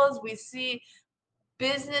schools. We see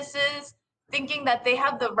businesses thinking that they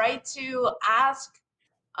have the right to ask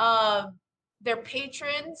um, their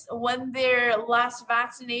patrons when their last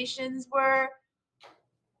vaccinations were.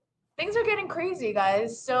 Things are getting crazy,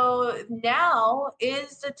 guys. So now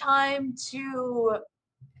is the time to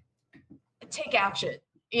take action.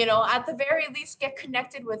 You know, at the very least, get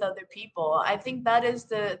connected with other people. I think that's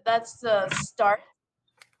the start.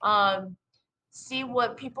 um See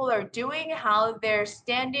what people are doing, how they're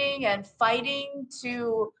standing and fighting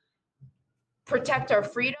to protect our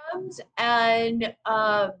freedoms. And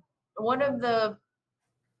one of the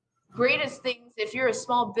greatest things, if you're a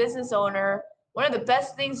small business owner, one of the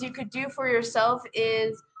best things you could do for yourself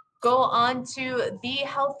is go on to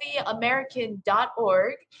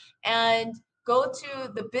thehealthyamerican.org and go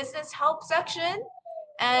to the business help section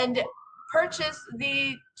and purchase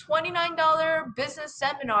the $29 business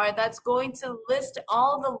seminar that's going to list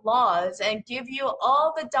all the laws and give you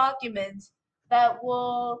all the documents that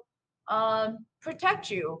will protect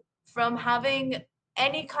you from having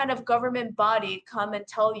any kind of government body come and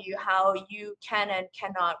tell you how you can and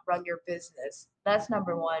cannot run your business. That's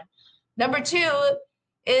number one. Number two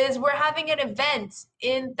is we're having an event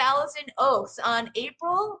in Thousand Oaks on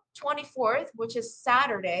April 24th, which is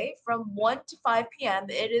Saturday, from 1 to 5 p.m.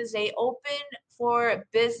 It is a open for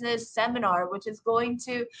business seminar, which is going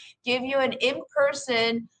to give you an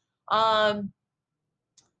in-person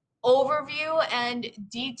overview and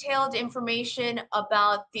detailed information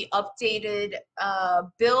about the updated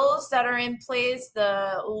bills that are in place,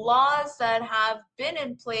 the laws that have been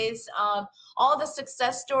in place, all the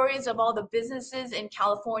success stories of all the businesses in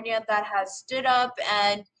California that has stood up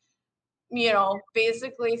and,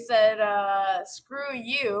 basically said, screw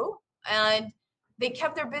you. And they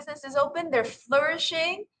kept their businesses open. They're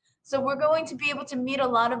flourishing. So we're going to be able to meet a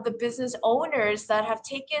lot of the business owners that have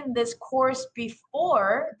taken this course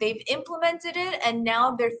before. They've implemented it and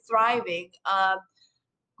now they're thriving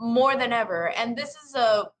more than ever. And this is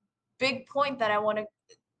a big point that I want to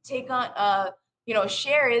take on,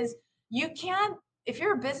 share is you can't, if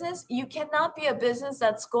you're a business, you cannot be a business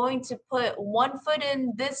that's going to put one foot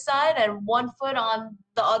in this side and one foot on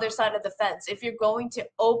the other side of the fence. If you're going to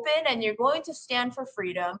open and you're going to stand for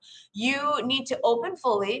freedom, you need to open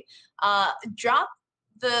fully, drop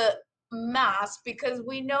the mask, because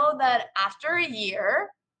we know that after a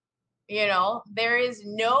year, there is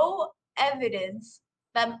no evidence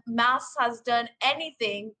that masks has done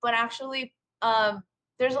anything, but actually,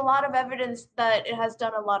 there's a lot of evidence that it has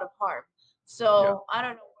done a lot of harm. So I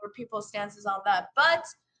don't know where people's stances on that, but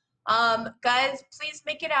guys, please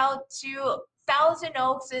make it out to Thousand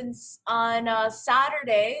Oaks on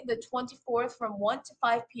Saturday, the 24th, from 1 to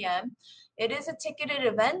 5 p.m. It is a ticketed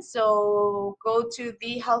event, so go to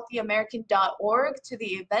thehealthyamerican.org to the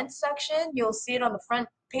events section. You'll see it on the front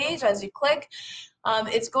page as you click.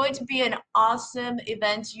 It's going to be an awesome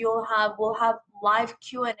event. We'll have live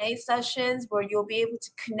Q&A sessions where you'll be able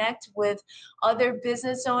to connect with other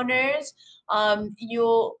business owners.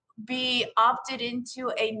 You'll be opted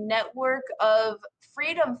into a network of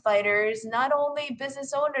freedom fighters, not only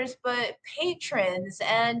business owners, but patrons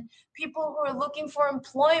and people who are looking for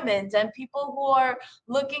employment and people who are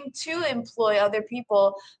looking to employ other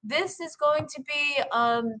people. This is going to be,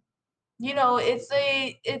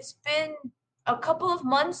 it's been a couple of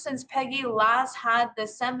months since Peggy last had the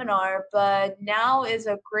seminar, but now is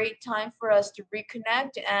a great time for us to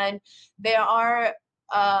reconnect. And there are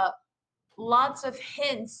lots of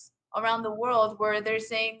hints around the world where they're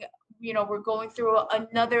saying, we're going through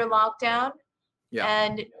another lockdown. Yeah.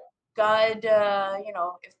 And God,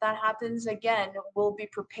 if that happens again, we'll be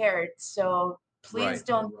prepared. So please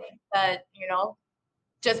don't think that,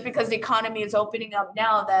 just because the economy is opening up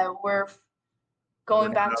now that we're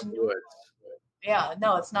going back to normal. Yeah,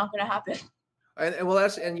 no, it's not going to happen. And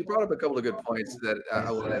and you brought up a couple of good points that I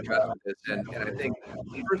want to address with this. And I think,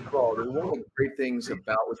 first of all, one of the great things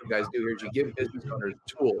about what you guys do here is you give business owners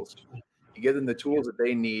tools. You give them the tools that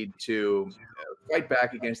they need to fight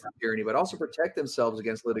back against the tyranny, but also protect themselves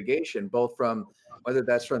against litigation, both from whether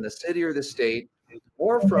that's from the city or the state,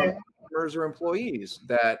 or from customers or employees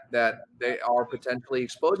that they are potentially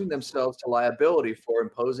exposing themselves to liability for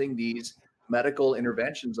imposing these medical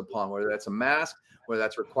interventions upon, whether that's a mask, whether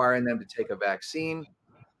that's requiring them to take a vaccine,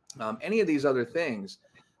 any of these other things.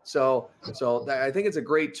 So I think it's a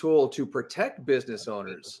great tool to protect business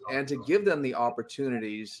owners and to give them the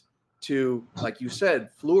opportunities to, like you said,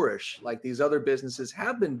 flourish like these other businesses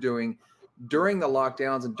have been doing during the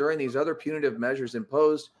lockdowns and during these other punitive measures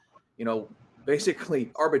imposed,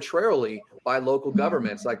 basically arbitrarily by local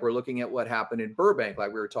governments. Like we're looking at what happened in Burbank, like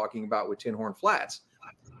we were talking about with Tin Horn Flats.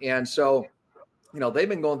 And so, they've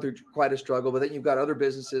been going through quite a struggle, but then you've got other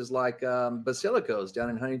businesses like Basilicos down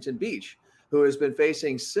in Huntington Beach, who has been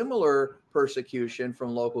facing similar persecution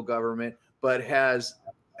from local government, but has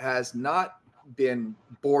not been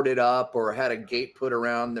boarded up or had a gate put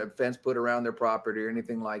around their fence put around their property or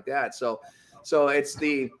anything like that. So it's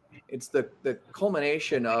the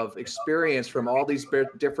culmination of experience from all these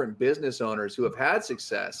different business owners who have had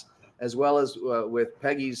success, as well as with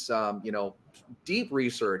Peggy's, deep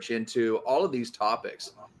research into all of these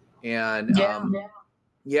topics. And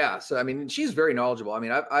so I mean, she's very knowledgeable. I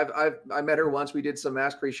mean, I met her once. We did some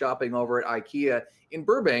mask-free shopping over at IKEA in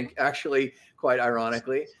Burbank, actually, quite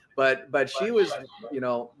ironically. But she was,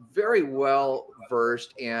 very well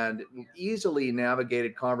versed and easily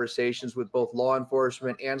navigated conversations with both law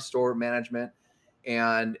enforcement and store management.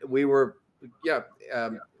 And we were,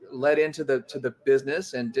 led into the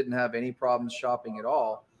business and didn't have any problems shopping at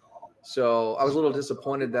all. So I was a little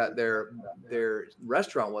disappointed that their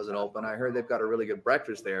restaurant wasn't open. I heard they've got a really good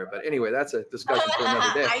breakfast there. But anyway, that's a discussion for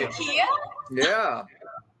another day. IKEA? Yeah.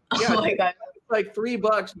 Oh my God. It's like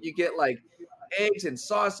 $3. You get like eggs and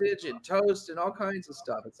sausage and toast and all kinds of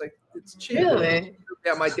stuff. It's like, it's cheap. Really?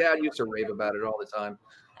 Yeah, my dad used to rave about it all the time.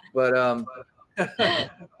 But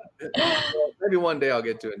maybe one day I'll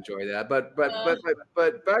get to enjoy that. But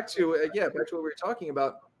back to what we were talking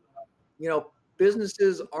about.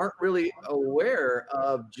 Businesses aren't really aware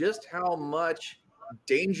of just how much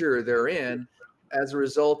danger they're in as a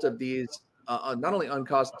result of these not only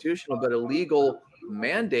unconstitutional but illegal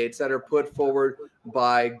mandates that are put forward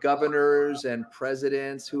by governors and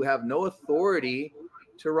presidents who have no authority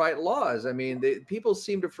to write laws. I mean, people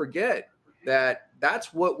seem to forget that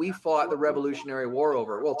that's what we fought the Revolutionary War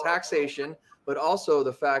over. Well, taxation, but also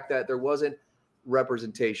the fact that there wasn't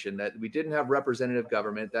representation, that we didn't have representative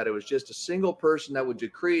government, that it was just a single person that would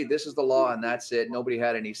decree this is the law and that's it. Nobody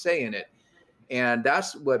had any say in it. And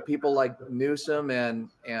that's what people like Newsom and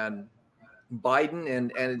Biden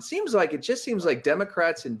and it just seems like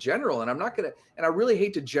Democrats in general. And I really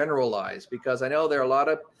hate to generalize, because I know there are a lot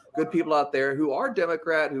of good people out there who are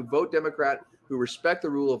Democrat, who vote Democrat, who respect the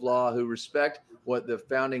rule of law, who respect what the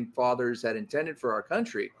founding fathers had intended for our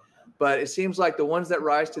country. But it seems like the ones that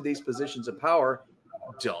rise to these positions of power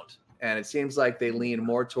don't. And it seems like they lean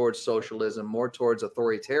more towards socialism, more towards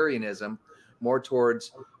authoritarianism, more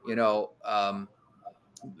towards,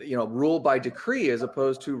 rule by decree as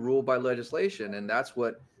opposed to rule by legislation. And that's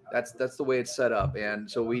the way it's set up. And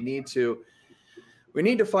so we need to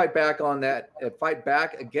fight back on that, fight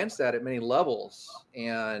back against that at many levels.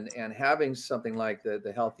 And having something like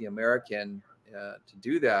the Healthy American to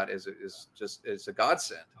do that is a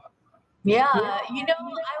godsend. Yeah, I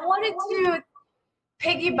wanted to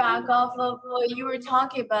piggyback off of what you were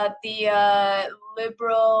talking about, the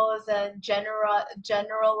liberals and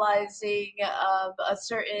generalizing a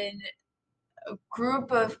certain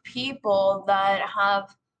group of people that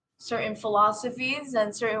have certain philosophies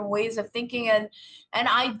and certain ways of thinking, and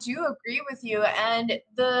I do agree with you. And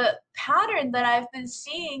the pattern that I've been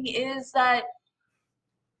seeing is that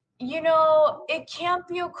it can't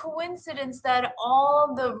be a coincidence that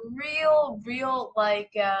all the real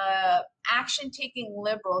like action taking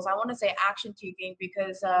liberals, I want to say action taking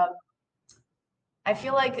because I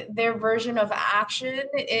feel like their version of action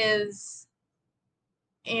is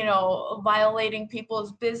violating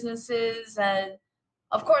people's businesses. And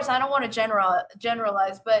of course I don't want to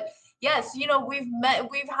generalize, but yes,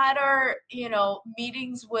 we've had our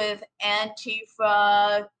meetings with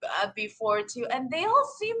Antifa before too, and they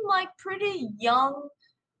all seem like pretty young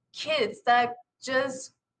kids that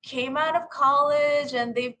just came out of college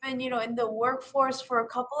and they've been in the workforce for a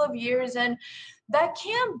couple of years. And that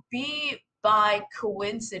can't be by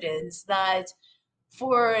coincidence that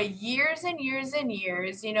for years and years and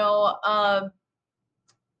years,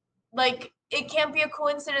 like it can't be a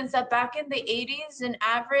coincidence that back in the 80s, an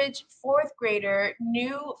average fourth grader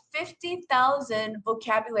knew 50,000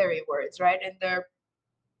 vocabulary words, right, in their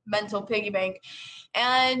mental piggy bank.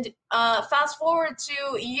 And fast forward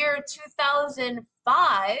to year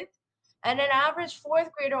 2005, and an average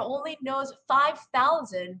fourth grader only knows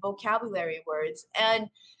 5,000 vocabulary words. And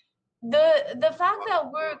the fact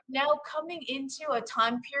that we're now coming into a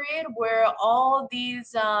time period where all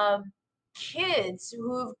these kids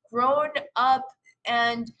who've grown up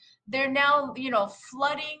and they're now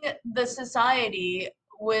flooding the society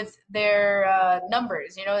with their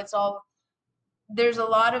numbers, it's all, there's a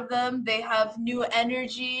lot of them, they have new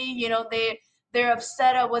energy, they're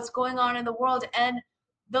upset at what's going on in the world. And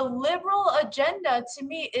the liberal agenda, to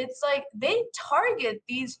me, it's like they target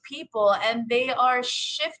these people and they are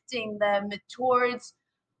shifting them towards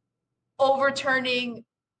overturning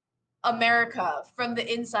America from the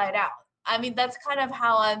inside out. I mean, that's kind of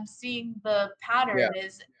how I'm seeing the pattern. Yeah.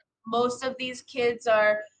 Is most of these kids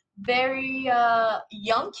are very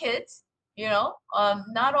young kids,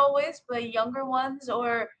 not always, but younger ones,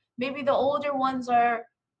 or maybe the older ones are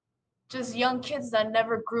just young kids that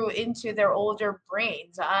never grew into their older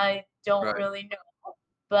brains. I don't really know,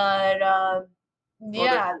 but Well,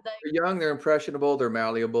 yeah, they're young, they're impressionable, they're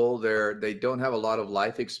malleable, they don't have a lot of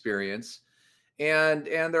life experience, and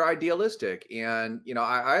they're idealistic. And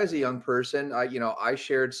I as a young person, I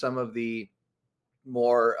shared some of the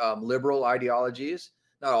more liberal ideologies,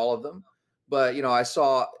 not all of them, but I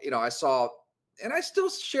saw, and I still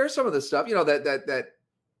share some of the stuff, that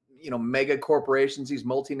mega corporations, these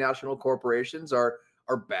multinational corporations are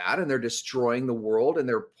bad, and they're destroying the world and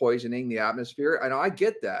they're poisoning the atmosphere. I know, I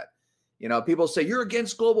get that. People say you're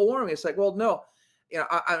against global warming. It's like, well, no,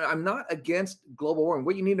 I'm not against global warming.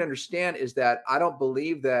 What you need to understand is that I don't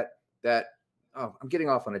believe that oh, I'm getting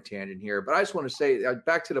off on a tangent here, but I just want to say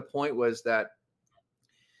back to the point was that,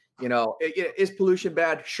 is pollution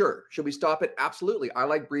bad? Sure. Should we stop it? Absolutely. I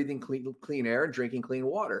like breathing clean air and drinking clean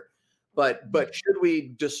water. But should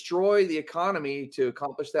we destroy the economy to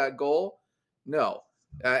accomplish that goal? No.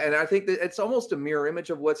 And I think that it's almost a mirror image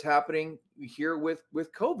of what's happening here with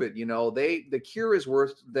COVID. The cure is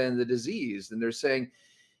worse than the disease. And they're saying,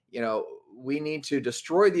 we need to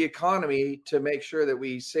destroy the economy to make sure that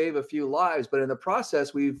we save a few lives, but in the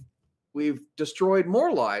process, we've destroyed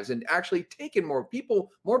more lives and actually taken more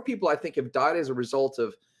people. More people, I think, have died as a result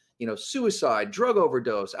of, suicide, drug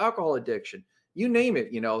overdose, alcohol addiction, you name it.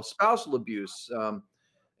 Spousal abuse,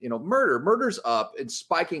 murder's up and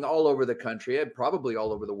spiking all over the country and probably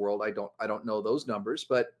all over the world. I don't know those numbers,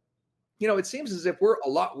 but it seems as if we're a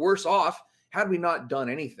lot worse off had we not done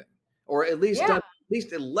anything, or at least Yeah, done at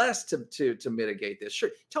least less to mitigate this.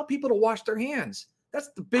 Sure, tell people to wash their hands. That's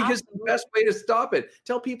the biggest, absolutely. best way to stop it.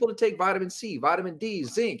 Tell people to take vitamin C, vitamin D,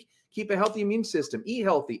 zinc, keep a healthy immune system, eat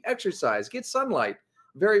healthy, exercise, get sunlight.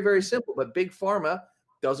 Very, very simple. But big pharma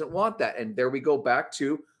doesn't want that. And there we go back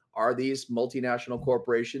to, are these multinational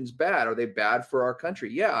corporations bad? Are they bad for our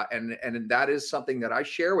country? Yeah. And that is something that I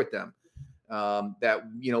share with them. That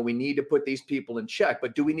we need to put these people in check.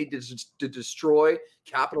 But do we need to destroy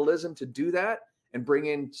capitalism to do that and bring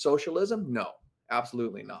in socialism? No,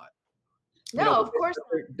 absolutely not. No, of course.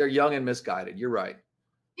 They're young and misguided. You're right.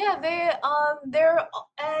 Yeah,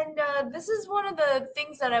 this is one of the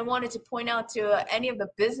things that I wanted to point out to any of the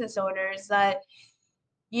business owners, that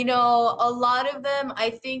a lot of them, I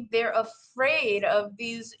think they're afraid of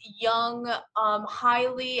these young,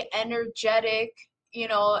 highly energetic,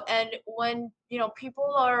 and when,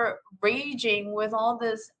 people are raging with all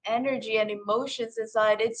this energy and emotions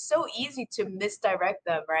inside, it's so easy to misdirect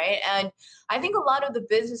them, right? And I think a lot of the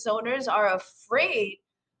business owners are afraid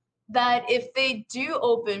that if they do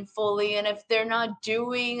open fully, and if they're not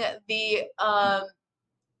doing the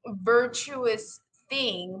virtuous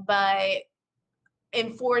thing by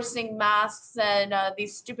enforcing masks and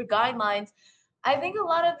these stupid guidelines, I think a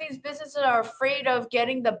lot of these businesses are afraid of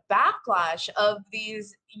getting the backlash of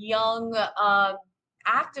these young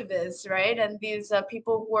activists, right? And these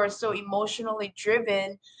people who are so emotionally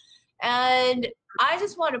driven. And I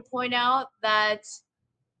just want to point out that,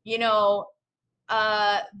 you know,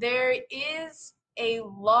 there is a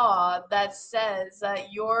law that says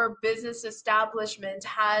that your business establishment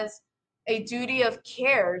has a duty of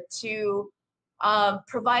care to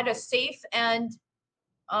provide a safe and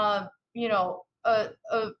uh, you know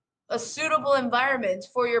a suitable environment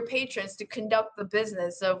for your patrons to conduct the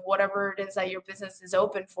business of whatever it is that your business is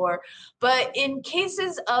open for. But in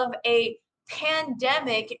cases of a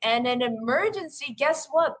pandemic and an emergency, guess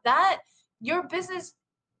what? That your business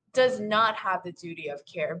does not have the duty of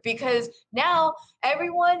care, because now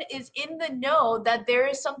everyone is in the know that there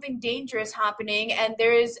is something dangerous happening, and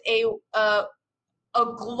there is a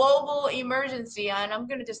global emergency. And I'm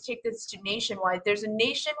going to just take this to nationwide. There's a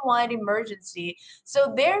nationwide emergency.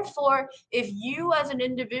 So therefore, if you as an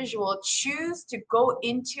individual choose to go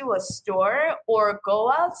into a store or go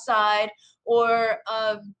outside or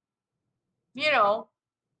you know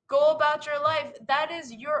go about your life, that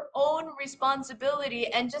is your own responsibility.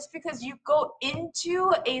 And just because you go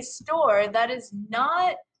into a store that is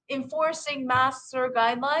not enforcing masks or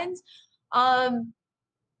guidelines, um,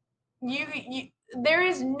 you there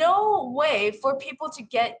is no way for people to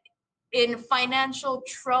get in financial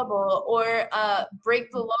trouble or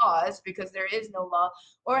break the laws, because there is no law,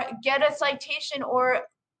 or get a citation or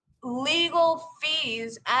legal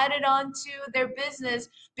fees added onto their business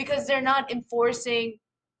because they're not enforcing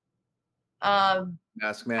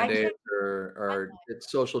Mask I mandates can't, or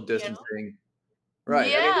it's social you know? distancing. Right. I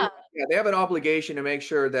mean, Yeah, yeah, they have an obligation to make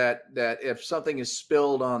sure that if something is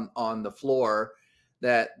spilled on the floor,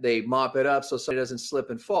 that they mop it up so somebody doesn't slip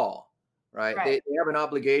and fall. Right. They, right. they have an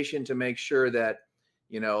obligation to make sure that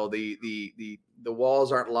the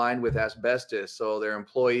walls aren't lined with asbestos, so their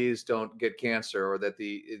employees don't get cancer, or that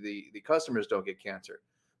the customers don't get cancer.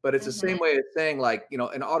 But it's the same Mm-hmm. way as saying, like,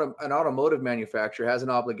 an automotive manufacturer has an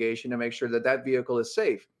obligation to make sure that that vehicle is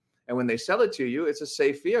safe, and when they sell it to you, it's a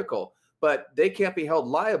safe vehicle. But they can't be held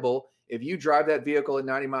liable if you drive that vehicle at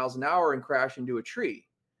 90 miles an hour and crash into a tree.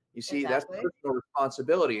 You see, that's Exactly. personal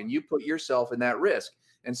responsibility, and you put yourself in that risk.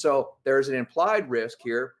 And so there's an implied risk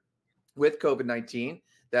here with COVID-19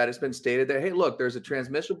 that has been stated that, hey, look, there's a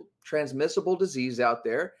transmissible disease out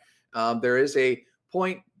there. There is a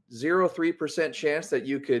 0.03% chance that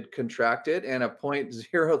you could contract it, and a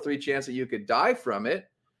 0.03 chance that you could die from it.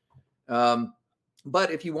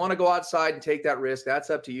 But if you want to go outside and take that risk, that's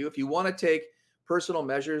up to you. If you want to take personal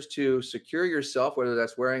measures to secure yourself, whether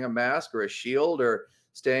that's wearing a mask or a shield, or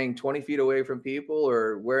staying 20 feet away from people,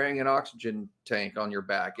 or wearing an oxygen tank on your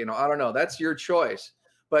back, I don't know, that's your choice.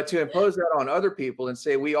 But to impose that on other people and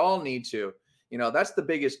say we all need to, that's the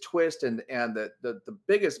biggest twist and the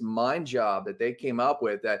biggest mind job that they came up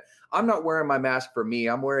with, that I'm not wearing my mask for me,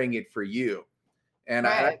 I'm wearing it for you. And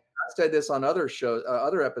that's Right. said this on other shows,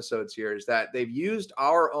 other episodes here, is that they've used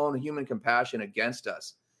our own human compassion against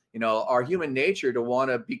us. Our human nature to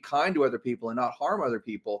want to be kind to other people and not harm other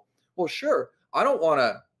people. Well, sure, I don't want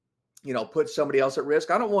to, put somebody else at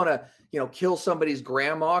risk. I don't want to, kill somebody's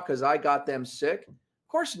grandma because I got them sick. Of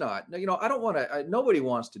course not. No, I don't want to. Nobody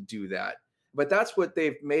wants to do that. But that's what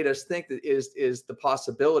they've made us think that is the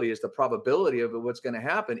possibility, is the probability of what's going to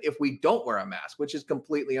happen if we don't wear a mask, which is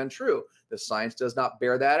completely untrue. The science does not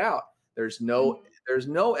bear that out. There's no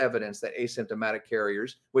evidence that asymptomatic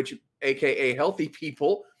carriers, which AKA healthy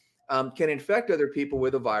people, can infect other people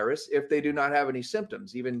with a virus if they do not have any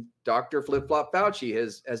symptoms. Even Dr. Flip Flop Fauci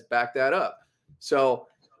has backed that up. So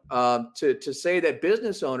to say that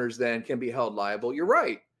business owners then can be held liable, you're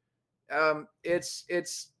right. It's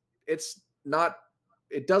not,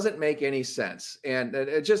 it doesn't make any sense. And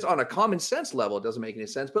it just on a common sense level, it doesn't make any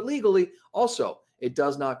sense, but legally also it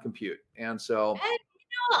does not compute. And so, and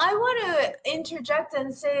I want to interject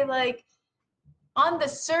and say, like, on the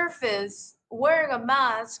surface, wearing a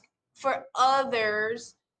mask for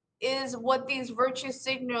others is what these virtue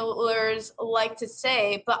signalers like to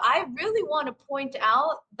say. But I really want to point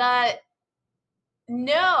out that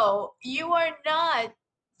no, you are not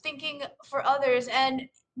thinking for others. And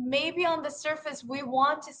maybe on the surface, we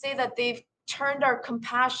want to say that they've turned our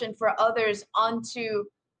compassion for others onto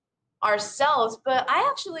ourselves. But I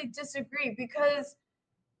actually disagree, because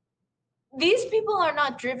these people are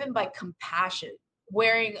not driven by compassion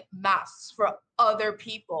wearing masks for other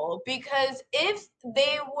people. Because if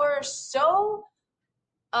they were so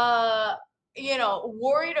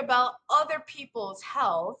worried about other people's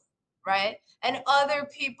health, right, and other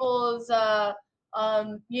people's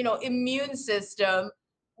immune system,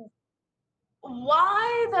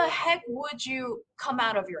 why the heck would you come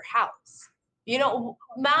out of your house?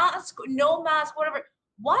 Mask, no mask, whatever.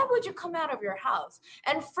 Why would you come out of your house?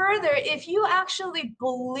 And further, if you actually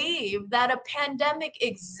believe that a pandemic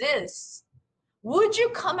exists, would you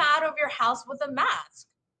come out of your house with a mask?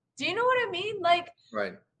 Do you know what I mean? Like,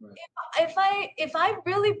 right. If I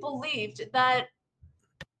really believed that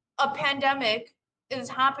a pandemic is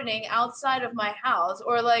happening outside of my house,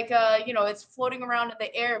 or like it's floating around in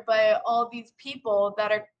the air by all these people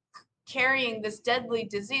that are carrying this deadly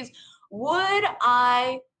disease, would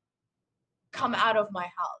I come out of my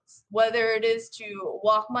house, whether it is to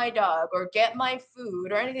walk my dog or get my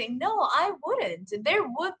food or anything? No, I wouldn't. There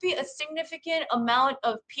would be a significant amount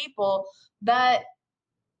of people that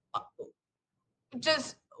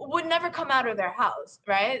just would never come out of their house,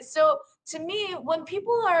 right? So to me, when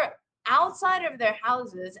people are outside of their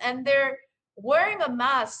houses and they're wearing a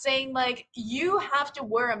mask, saying like, you have to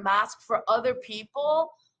wear a mask for other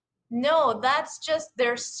people, no, that's just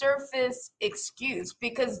their surface excuse,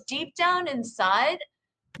 because deep down inside,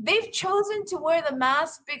 they've chosen to wear the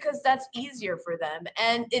mask because that's easier for them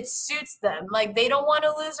and it suits them. Like, they don't want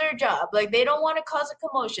to lose their job. Like, they don't want to cause a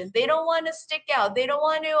commotion. They don't want to stick out. They don't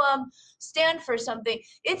want to stand for something.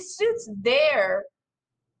 It suits their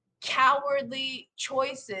cowardly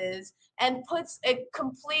choices and puts a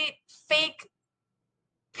complete fake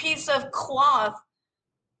piece of cloth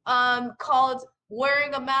called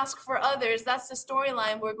wearing a mask for others. That's the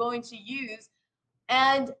storyline we're going to use.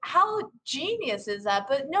 And how genius is that?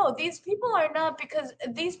 But no, these people are not, because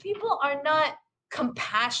these people are not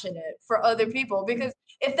compassionate for other people. Because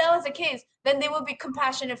if that was the case, then they would be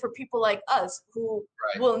compassionate for people like us who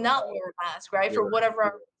will not wear a mask, right? For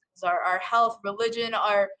whatever our health, religion,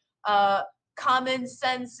 our common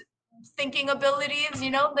sense thinking abilities,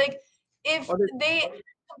 like, if they have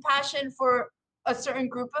compassion for a certain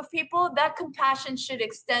group of people, that compassion should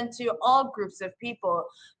extend to all groups of people.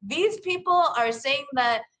 These people are saying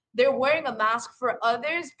that they're wearing a mask for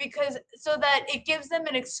others because so that it gives them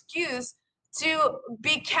an excuse to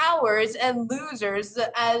be cowards and losers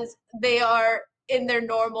as they are in their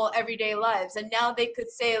normal everyday lives. And now they could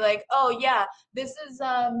say like, oh yeah, this is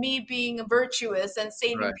me being virtuous and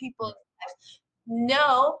saving people's lives.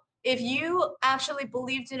 No, if you actually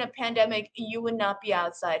believed in a pandemic, you would not be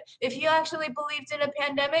outside. If you actually believed in a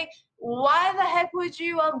pandemic, why the heck would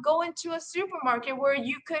you go into a supermarket where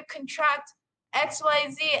you could contract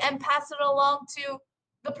XYZ and pass it along to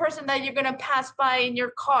the person that you're gonna pass by in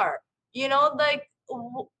your car? Like,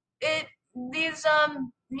 it these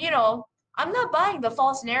I'm not buying the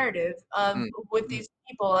false narrative with these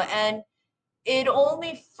people, and it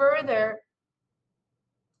only further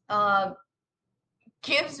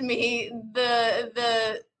gives me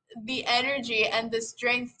the energy and the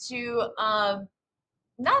strength to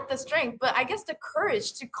not the strength, but I guess the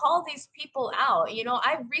courage to call these people out.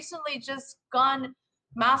 I've recently just gone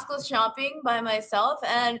maskless shopping by myself,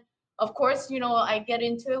 and of course, I get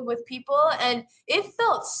into it with people, and it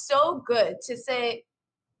felt so good to say,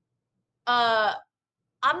 uh,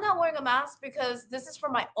 I'm not wearing a mask because this is for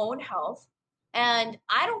my own health. And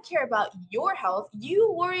I don't care about your health.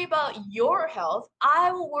 You worry about your health.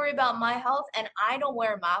 I will worry about my health. And I don't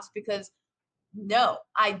wear a mask because no,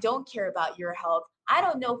 I don't care about your health. I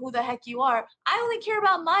don't know who the heck you are. I only care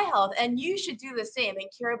about my health. And you should do the same and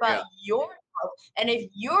care about Yeah. your health. And if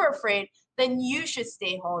you're afraid, then you should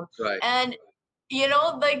stay home. Right. And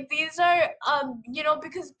like these are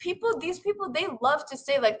because these people, they love to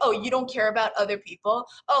say like, oh, you don't care about other people,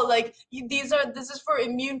 oh, like this is for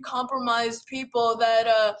immune compromised people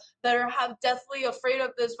that are have deathly afraid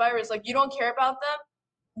of this virus, like you don't care about them.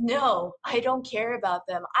 No, I don't care about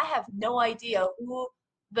them. I have no idea who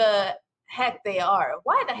the heck they are.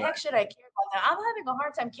 Why the heck Right. should I care about them? I'm having a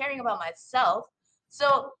hard time caring about myself.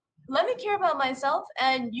 So let me care about myself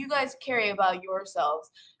and you guys care about yourselves.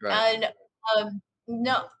 Right. And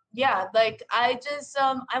no, yeah, like I just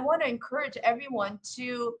I want to encourage everyone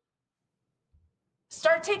to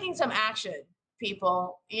start taking some action,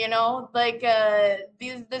 people. Like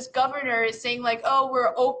this governor is saying like, oh,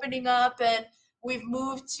 we're opening up and we've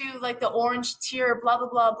moved to like the orange tier, blah blah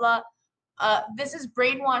blah blah. This is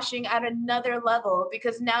brainwashing at another level,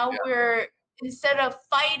 because now Yeah. we're, instead of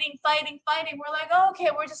fighting, we're like, oh, okay,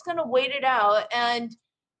 we're just gonna wait it out and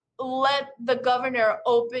let the governor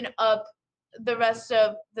open up the rest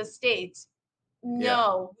of the states. Yeah.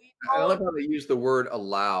 No, we I love don't. how they use the word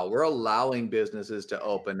allow. We're allowing businesses to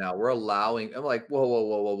open now. We're allowing. I'm like, whoa, whoa,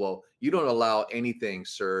 whoa, whoa, whoa. You don't allow anything,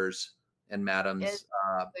 sirs and madams. It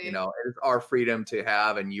is our freedom to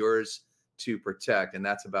have and yours to protect, and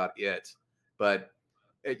that's about it. But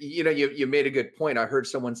you made a good point. I heard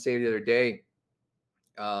someone say the other day,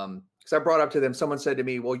 because I brought up to them, someone said to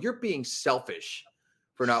me, well, you're being selfish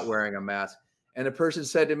for not wearing a mask. And the person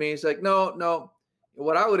said to me, he's like, no, no.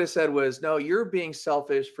 What I would have said was, no, you're being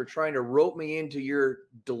selfish for trying to rope me into your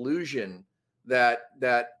delusion that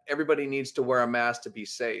everybody needs to wear a mask to be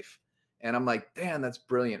safe. And I'm like, damn, that's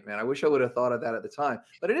brilliant, man. I wish I would have thought of that at the time.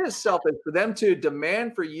 But it is selfish for them to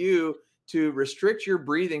demand for you to restrict your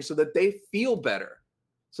breathing so that they feel better,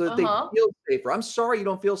 so that they Uh-huh. feel safer. I'm sorry you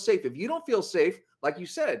don't feel safe. If you don't feel safe, like you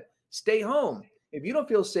said, stay home. If you don't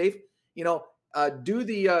feel safe, do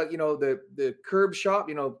the curb shop.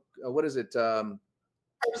 What is it?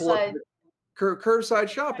 Pull up Curbside. curbside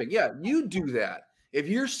shopping. Yeah, you do that. If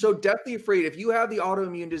you're so deathly afraid, if you have the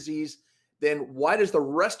autoimmune disease, then why does the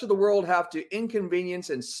rest of the world have to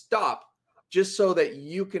inconvenience and stop just so that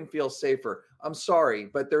you can feel safer? I'm sorry,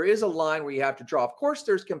 but there is a line where you have to draw. Of course,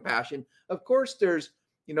 there's compassion. Of course, there's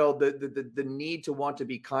the need to want to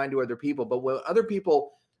be kind to other people. But when other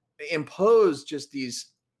people impose just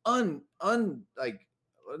these like,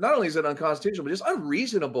 not only is it unconstitutional, but just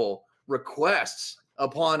unreasonable requests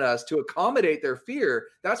upon us to accommodate their fear,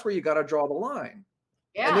 that's where you got to draw the line.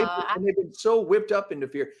 And they've, Yeah. and they've been so whipped up into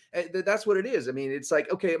fear. And that's what it is. I mean, it's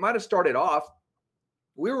like, okay, it might have started off,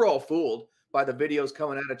 we were all fooled by the videos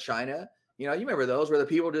coming out of China. You remember those where the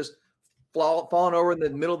people just falling over in the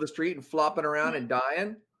middle of the street and flopping around and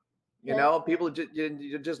dying. Yeah. People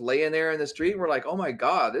just laying there in the street, and we're like, oh my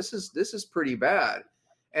God, this is pretty bad.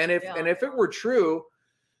 And if it were true,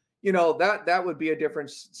 that would be a different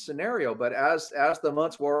scenario. But as the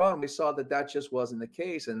months wore on, we saw that just wasn't the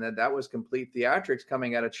case, and that was complete theatrics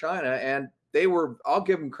coming out of China. And I'll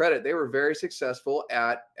give them credit, they were very successful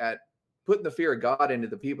at putting the fear of God into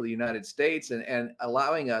the people of the United States, and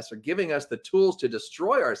allowing us, or giving us the tools to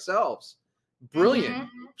destroy ourselves. Brilliant.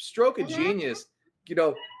 Mm-hmm. Stroke of Mm-hmm. genius.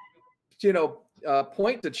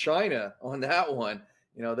 Point to China on that one.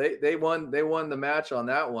 They won the match on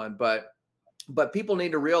that one. But people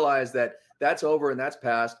need to realize that that's over and that's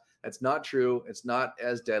past. That's not true. It's not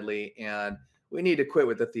as deadly, and we need to quit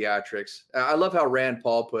with the theatrics. I love how Rand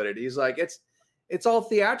Paul put it. He's like, it's all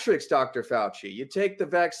theatrics, Dr. Fauci. You take the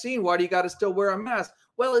vaccine, why do you got to still wear a mask?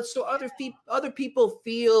 Well, it's so other people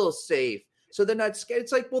feel safe, so they're not scared.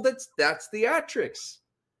 It's like, well, that's theatrics.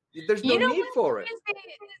 There's no need for it.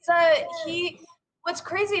 What's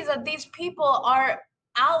crazy is that these people are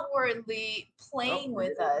outwardly playing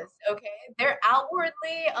with us. Okay, they're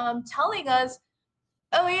outwardly telling us,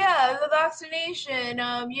 oh yeah, the vaccination,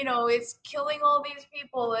 it's killing all these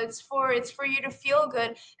people, it's for you to feel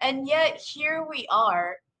good. And yet here we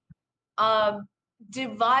are,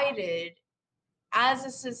 divided as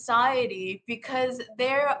a society, because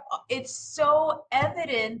it's so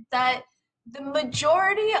evident that the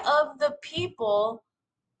majority of the people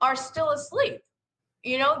are still asleep.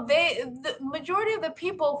 The majority of the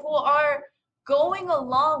people who are going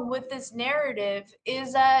along with this narrative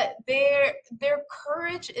is that their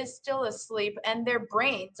courage is still asleep and their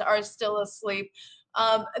brains are still asleep.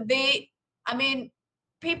 I mean,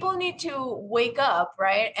 people need to wake up,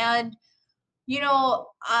 right? And you know,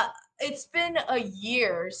 it's been a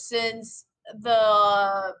year since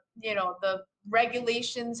the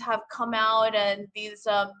regulations have come out and these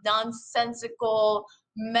nonsensical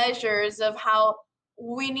measures of how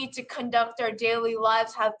we need to conduct our daily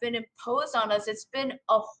lives have been imposed on us. It's been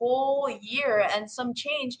a whole year and some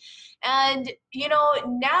change. And,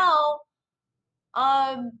 now,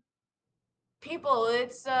 um, people,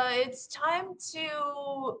 it's time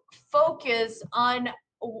to focus on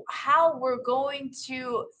how we're going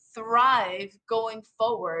to thrive going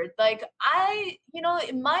forward. Like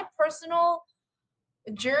in my personal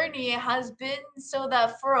journey has been so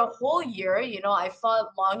that for a whole year, I fought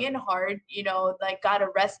long and hard, like got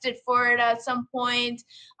arrested for it at some point,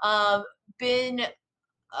 been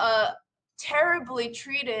uh, terribly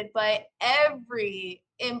treated by every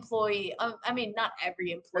employee. I mean, not every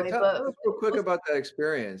Yeah, employee, tell but us real quick about that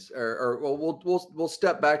experience, or well, we'll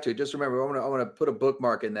step back to it. Just remember, I want to put a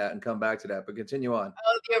bookmark in that and come back to that. But continue on.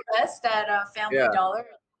 your best at Family Yeah, Dollar.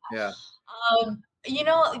 yeah.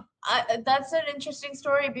 That's an interesting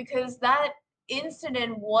story because that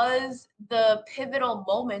incident was the pivotal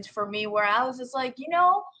moment for me where I was just like,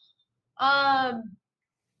 um,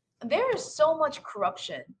 there is so much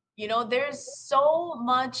corruption. There's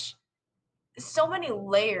so many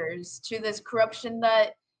layers to this corruption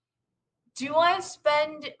that do I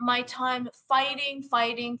spend my time fighting,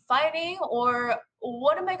 or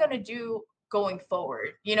what am I going to do going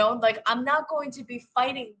forward? Like I'm not going to be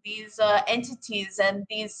fighting these entities and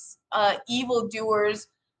these evildoers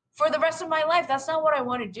for the rest of my life. That's not what I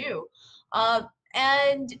want to do.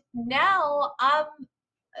 And now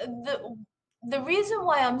the reason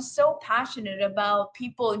why I'm so passionate about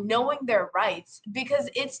people knowing their rights, because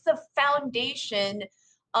it's the foundation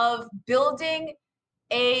of building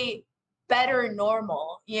a better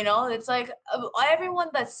normal. It's like everyone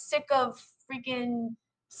that's sick of freaking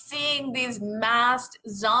seeing these masked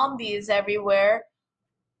zombies everywhere,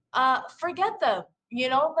 forget them.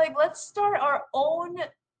 Like let's start our own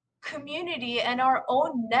community and our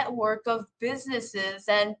own network of businesses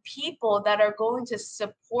and people that are going to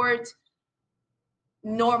support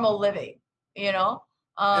normal living, you know?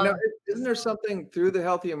 And now, Um, isn't there something through the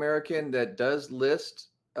Healthy American that does list?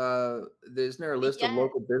 Isn't there a list of yeah,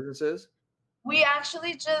 local businesses? we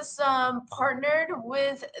actually just partnered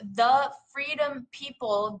with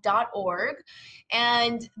thefreedompeople.org,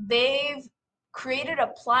 and they've created a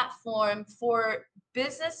platform for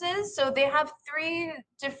businesses. So they have three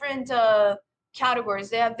different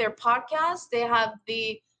categories. They have their podcast, they have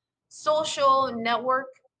the social network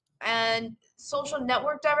and social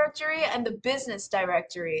network directory, and the business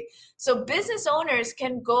directory. So business owners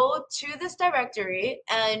can go to this directory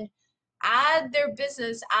and add their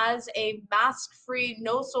business as a mask-free,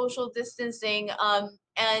 no social distancing,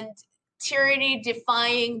 and tyranny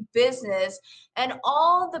defying business. And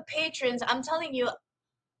all the patrons, I'm telling you,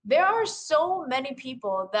 there are so many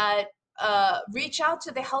people that reach out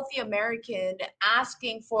to the Healthy American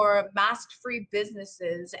asking for mask-free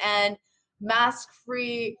businesses and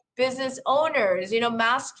mask-free business owners,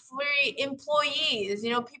 mask-free employees,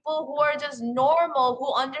 people who are just normal,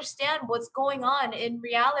 who understand what's going on in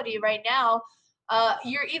reality right now.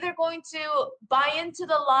 You're either going to buy into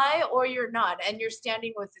the lie or you're not, and you're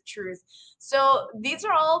standing with the truth. So these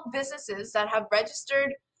are all businesses that have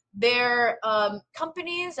registered their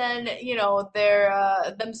companies and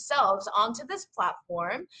their themselves onto this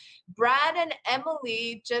platform. Brad and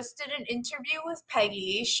Emily just did an interview with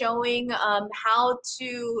Peggy showing how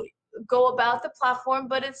to go about the platform,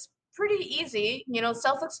 but it's pretty easy,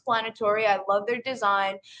 self-explanatory. I love their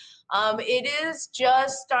design. It is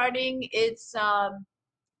just starting its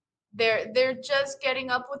they're just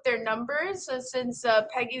getting up with their numbers since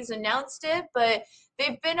Peggy's announced it, but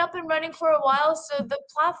they've been up and running for a while. So the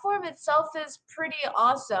platform itself is pretty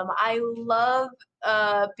awesome. I love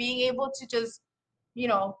being able to just,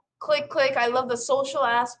 click. I love the social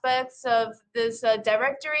aspects of this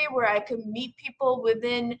directory where I can meet people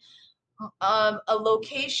within a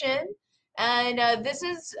location. And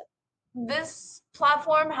this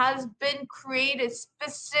platform has been created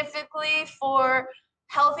specifically for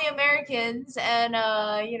healthy Americans and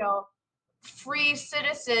free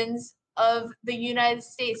citizens of the United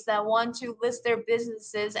States that want to list their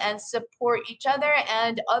businesses and support each other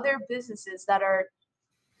and other businesses that are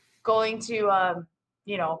going to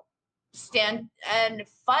you know stand and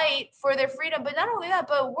fight for their freedom. But not only that,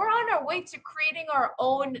 but we're on our way to creating our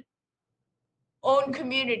own own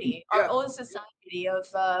community, our Yeah, own society of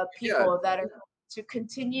yeah, people that are to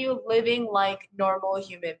continue living like normal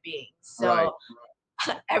human beings. right.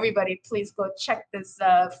 So everybody, please go check this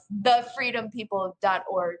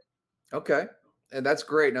thefreedompeople.org. Okay. And that's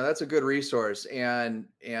great. Now that's a good resource.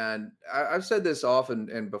 I've said this often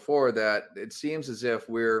and before that it seems as if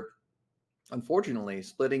we're unfortunately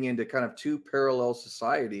splitting into kind of two parallel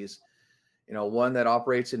societies, one that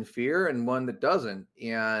operates in fear and one that doesn't.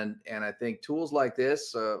 And I think tools like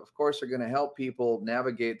this, of course, are going to help people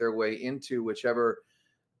navigate their way into whichever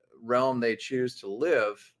realm they choose to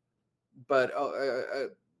live. But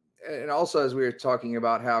and also, as we were talking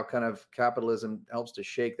about how kind of capitalism helps to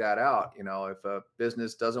shake that out, if a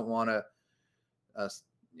business doesn't want to, uh,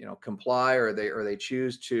 comply, or they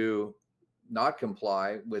choose to not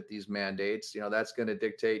comply with these mandates, that's going to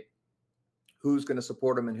dictate who's going to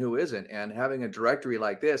support them and who isn't. And having a directory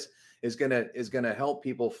like this is going to help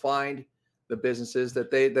people find the businesses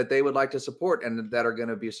that they would like to support and that are going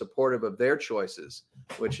to be supportive of their choices,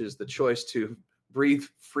 which is the choice to breathe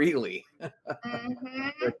freely,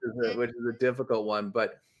 Mm-hmm. which is a difficult one.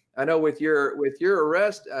 But I know with your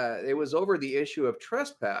arrest, it was over the issue of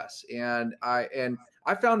trespass, and I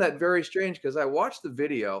found that very strange because I watched the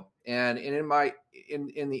video, and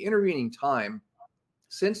in the intervening time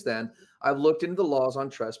since then, I've looked into the laws on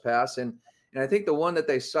trespass, and I think the one that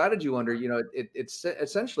they cited you under, it's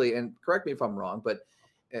essentially, and correct me if I'm wrong, but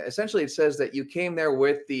essentially it says that you came there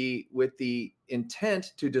with the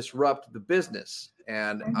intent to disrupt the business.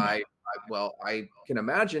 And I can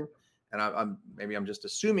imagine, and I'm just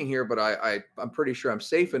assuming here, but I'm pretty sure I'm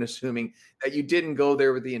safe in assuming that you didn't go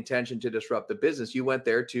there with the intention to disrupt the business. You went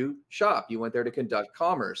there to shop. You went there to conduct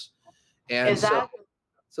commerce. And Exactly.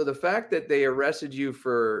 so the fact that they arrested you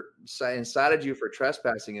and cited you for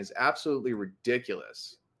trespassing is absolutely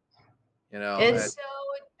ridiculous. You know, uh, It's so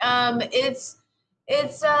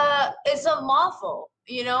it's unlawful,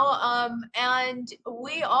 and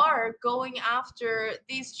we are going after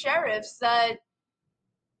these sheriffs that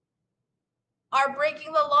are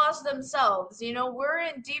breaking the laws themselves. We're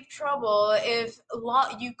in deep trouble if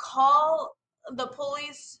you call the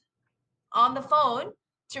police on the phone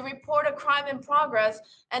to report a crime in progress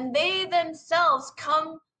and they themselves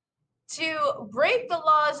come to break the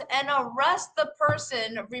laws and arrest the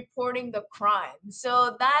person reporting the crime.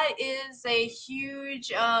 So that is a huge,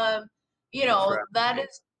 that's right. that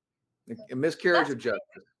is A miscarriage that's of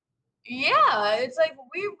justice. yeah. It's like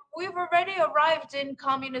we've already arrived in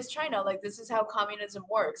communist China. Like this is how communism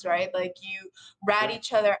works, right? Like you rat Sure.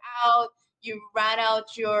 each other out. You rat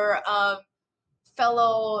out your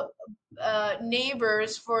fellow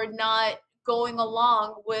neighbors for not going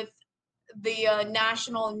along with the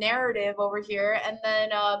national narrative over here, and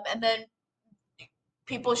then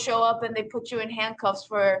people show up and they put you in handcuffs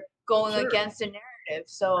for going Sure. against a narrative. I,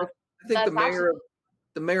 So I think the that's mayor absolutely of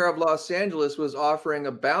the mayor of Los Angeles was offering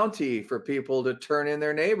a bounty for people to turn in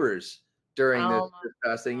their neighbors during this, oh my this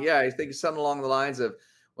past thing. god, Yeah, I think something along the lines of,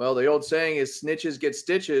 well, the old saying is snitches get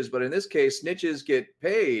stitches, but in this case, snitches get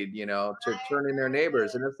paid, to turn in their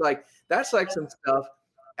neighbors. And it's like that's like some stuff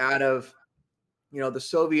out of the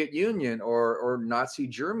Soviet Union or Nazi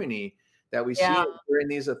Germany that we see yeah,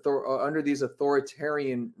 during under these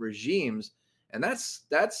authoritarian regimes, and that's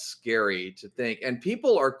scary to think. And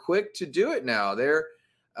people are quick to do it now.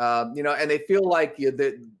 And they feel like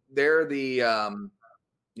they're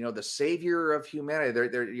the savior of humanity.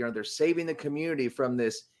 They're saving the community from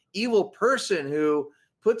this evil person who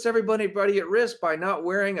puts everybody at risk by not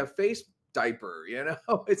wearing a face diaper.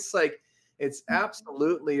 It's like it's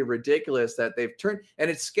absolutely ridiculous that they've turned, and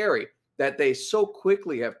it's scary that they so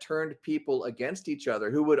quickly have turned people against each other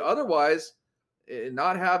who would otherwise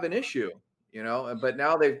not have an issue. But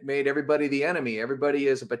now they've made everybody the enemy. Everybody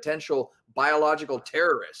is a potential biological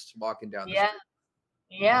terrorist walking down the yeah,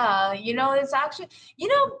 street. yeah. It's actually,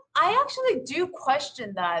 I actually do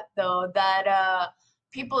question that though, that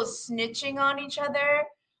people snitching on each other.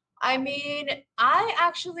 I mean, I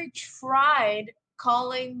actually tried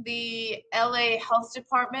calling the LA Health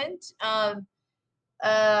Department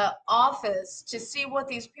office to see what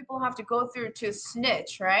these people have to go through to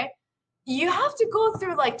snitch, right? You have to go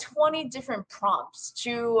through like 20 different prompts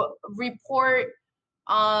to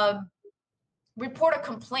um report a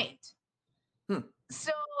complaint. Hmm.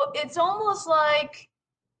 So it's almost like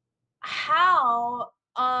how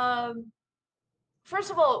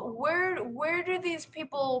first of all, where do these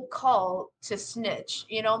people call to snitch?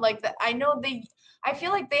 Like I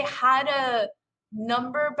feel like they had a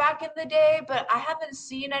number back in the day, but I haven't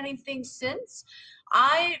seen anything since.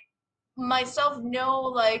 I myself know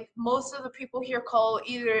like most of the people here call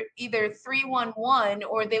either 311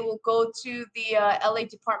 or they will go to the LA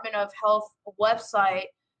Department of Health website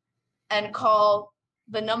and call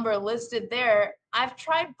the number listed there. I've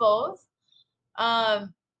tried both,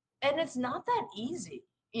 um, and it's not that easy.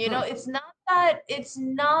 You know, Hmm. it's not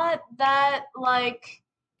that like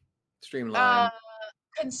uh Streamlined,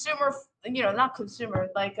 consumer, not consumer,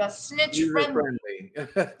 like a snitch user friendly.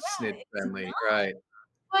 friendly, snitch Yeah, it's friendly, not. right?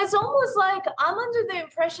 But it's almost like I'm under the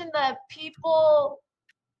impression that people,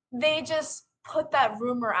 they just put that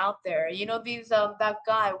rumor out there. You know, these that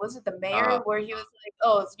guy, was it the mayor, Uh, where he was like,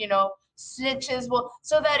 oh, snitches will,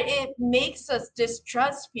 so that it makes us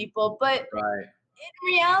distrust people. But right.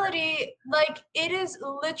 in reality, like, it is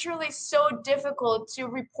literally so difficult to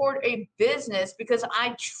report a business, because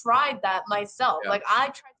I tried that myself. Yeah. Like, I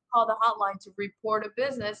tried to call the hotline to report a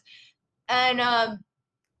business, and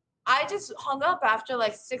I just hung up after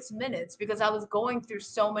like 6 minutes because I was going through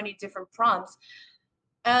so many different prompts.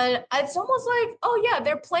 And it's almost like, oh yeah,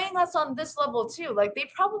 they're playing us on this level too. Like, they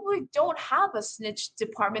probably don't have a snitch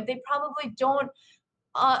department. They probably don't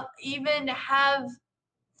even have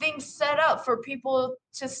things set up for people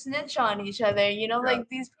to snitch on each other. Yeah. Like,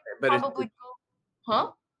 these people But probably go,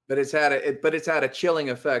 huh? but it's had a chilling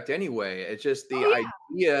effect anyway. It's just Oh the yeah.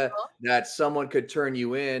 idea Huh? that someone could turn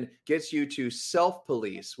you in gets you to self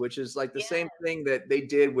police, which is like the same Yeah. thing that they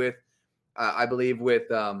did with, I believe,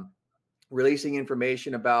 with releasing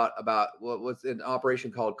information about what was an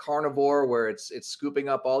operation called Carnivore, where it's scooping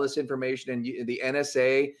up all this information, and the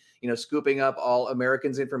NSA, scooping up all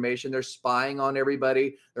Americans' information. They're spying on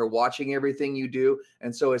everybody. They're watching everything you do,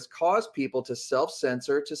 and so it's caused people to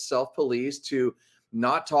self-censor, to self-police, to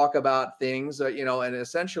not talk about things, and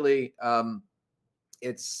essentially.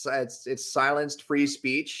 It's silenced free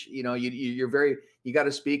speech. You got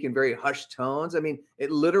to speak in very hushed tones. I mean,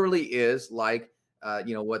 it literally is like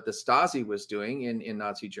what the Stasi was doing in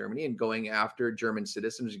Nazi Germany, and going after German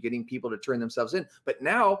citizens, getting people to turn themselves in. But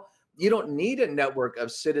now you don't need a network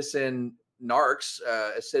of citizen narcs,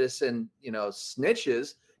 citizen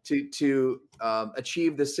snitches to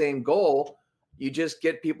achieve the same goal. You just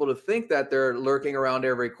get people to think that they're lurking around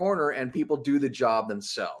every corner, and people do the job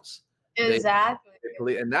themselves. They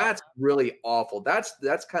Exactly. and that's really awful. That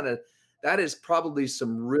is probably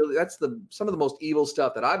some of the most evil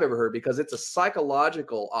stuff that I've ever heard, because it's a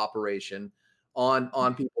psychological operation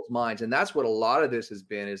on people's minds, and that's what a lot of this has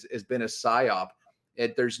been a psyop.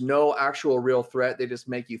 There's no actual real threat. They just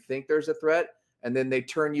make you think there's a threat, and then they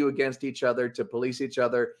turn you against each other to police each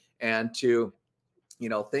other, and to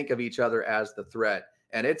think of each other as the threat.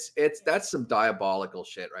 And that's some diabolical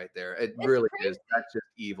shit right there. It It's really is. crazy. That's just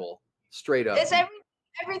evil, straight up It's evil.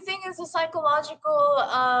 everything is a psychological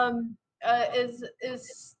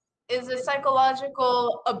is a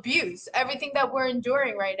psychological abuse. Everything that we're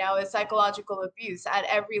enduring right now is psychological abuse at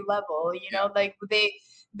every level. Yeah. Like,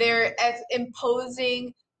 they're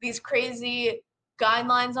imposing these crazy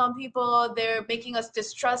guidelines on people. They're making us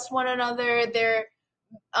distrust one another. They're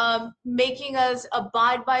making us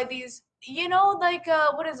abide by these, like,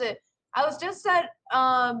 what is it? I was just at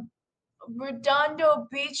Redondo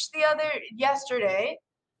Beach yesterday.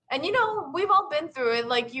 And we've all been through it.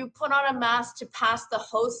 Like, you put on a mask to pass the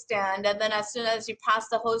host stand, and then as soon as you pass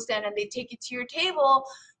the host stand and they take you to your table,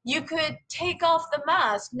 you could take off the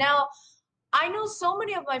mask. Now, I know so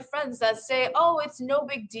many of my friends that say, oh, it's no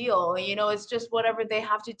big deal. It's just whatever, they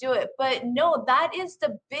have to do it. But no, that is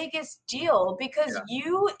the biggest deal, because Yeah.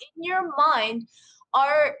 you, in your mind,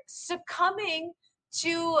 are succumbing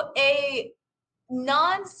to a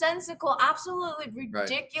nonsensical, absolutely Right.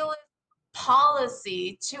 ridiculous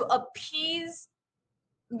policy to appease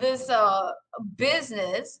this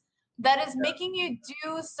business that is Yeah. making you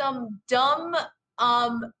do some dumb,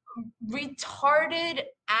 um retarded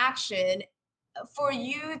action for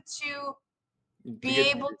you to To be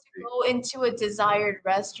get able to go into a desired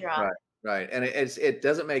restaurant. right. Right. And it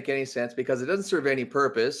doesn't make any sense, because it doesn't serve any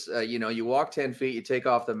purpose. You walk 10 feet, you take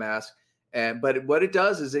off the mask, but what it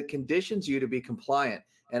does is it conditions you to be compliant,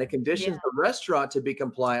 and it Yeah. conditions the restaurant to be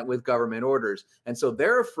compliant with government orders. And so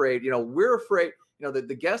they're afraid, we're afraid,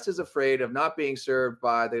 the guest is afraid of not being served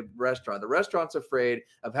by the restaurant. The restaurant's afraid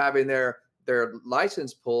of having their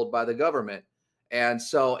license pulled by the government. And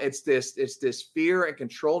so it's this fear and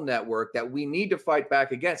control network that we need to fight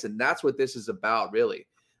back against. And that's what this is about, really.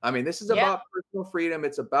 I mean, this is Yeah. about personal freedom.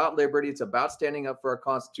 It's about liberty. It's about standing up for our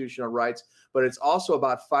constitutional rights, but it's also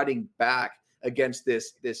about fighting back against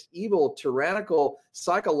this evil, tyrannical,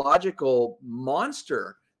 psychological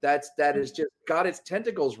monster that has just got its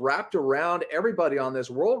tentacles wrapped around everybody on this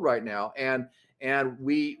world right now. And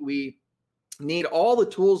we need all the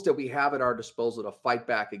tools that we have at our disposal to fight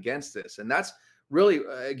back against this. And that's really,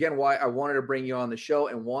 again, why I wanted to bring you on the show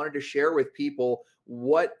and wanted to share with people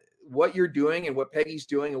what you're doing and what Peggy's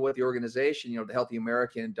doing and what the organization, the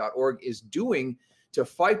healthyamerican.org is doing to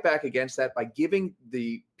fight back against that by giving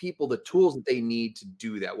the people the tools that they need to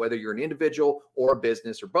do that. Whether you're an individual or a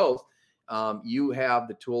business or both, you have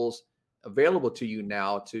the tools available to you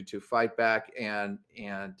now to fight back and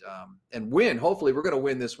win. Hopefully we're going to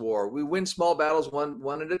win this war. We win small battles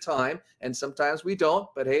one at a time, and sometimes we don't,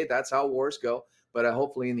 but hey, that's how wars go. But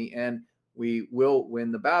hopefully in the end we will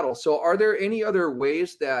win the battle. So are there any other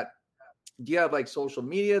ways do you have like social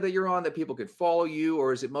media that you're on that people could follow you,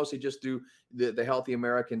 or is it mostly just through the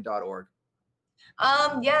healthyamerican.org?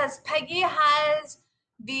 Yes, Peggy has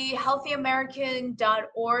the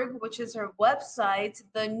healthyamerican.org, which is her website.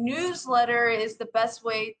 The newsletter is the best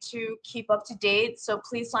way to keep up to date, so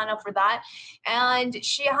please sign up for that. And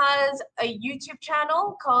she has a YouTube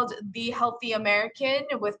channel called The Healthy American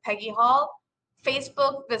with Peggy Hall.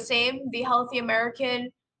 Facebook, the same, The Healthy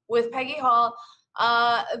American with Peggy Hall.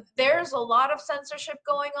 There's a lot of censorship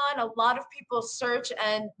going on. A lot of people search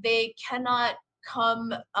and they cannot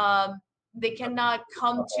come to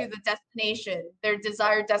the destination, their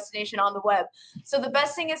desired destination on the web. So the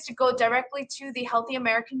best thing is to go directly to the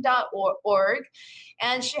healthyamerican.org.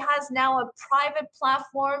 And she has now a private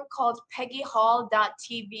platform called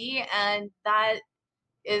peggyhall.tv. And that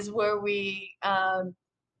is where we,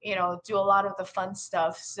 do a lot of the fun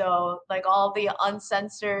stuff. So like all the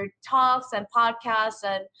uncensored talks and podcasts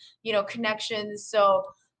and, connections. So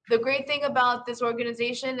the great thing about this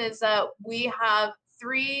organization is that we have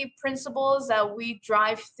 3 principles that we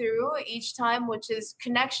drive through each time, which is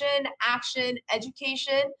connection, action,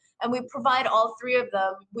 education, and we provide all 3 of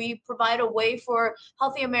them. We provide a way for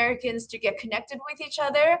healthy Americans to get connected with each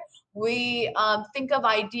other. We think of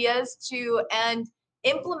ideas and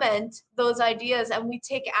implement those ideas, and we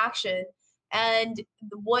take action. And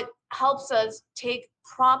what helps us take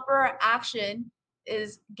proper action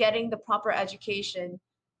is getting the proper education.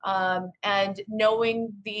 And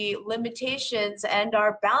knowing the limitations and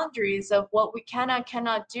our boundaries of what we cannot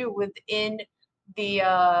do within the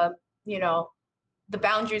the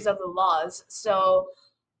boundaries of the laws. So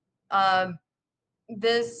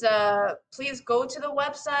please go to the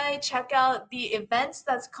website, check out the events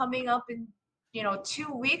that's coming up in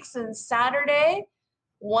 2 weeks on Saturday,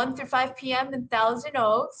 1 through 5 p.m. in Thousand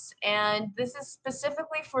Oaks. And this is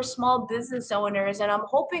specifically for small business owners. And I'm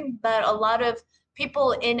hoping that a lot of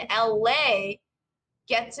people in LA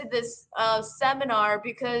get to this seminar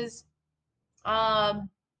because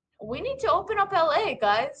we need to open up LA,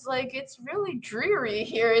 guys. Like, it's really dreary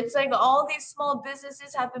here. It's like all these small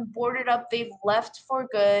businesses have been boarded up. They've left for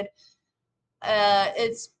good.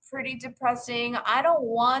 It's pretty depressing. I don't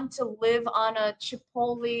want to live on a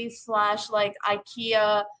Chipotle / like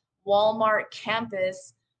IKEA Walmart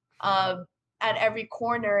campus at every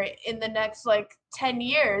corner in the next like 10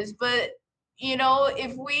 years. But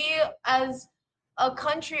if we as a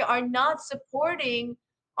country are not supporting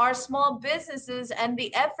our small businesses and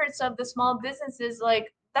the efforts of the small businesses,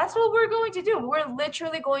 like that's what we're going to do. We're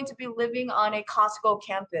literally going to be living on a Costco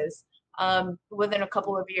campus within a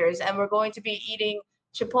couple of years, and we're going to be eating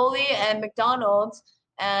Chipotle and McDonald's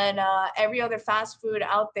and every other fast food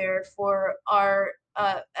out there for our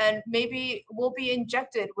and maybe we'll be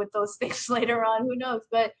injected with those things later on, who knows.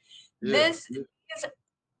 But these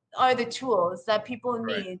are the tools that people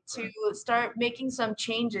need to start making some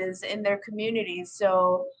changes in their communities.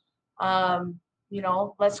 So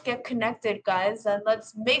let's get connected, guys, and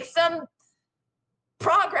let's make some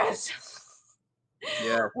progress.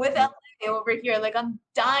 With LA over here. Like, I'm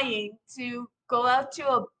dying to go out to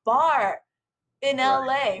a bar in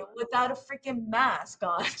LA without a freaking mask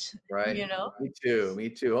on. Right. Me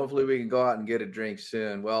too. Hopefully we can go out and get a drink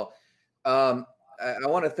soon. Well, I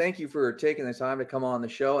want to thank you for taking the time to come on the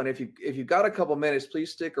show. And if you've got a couple minutes,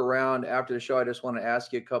 please stick around after the show. I just want to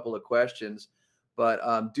ask you a couple of questions, but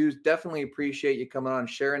do definitely appreciate you coming on and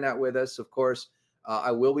sharing that with us. Of course,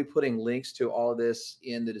 I will be putting links to all of this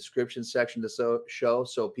in the description section of the show,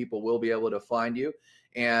 so people will be able to find you.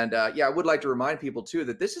 And I would like to remind people too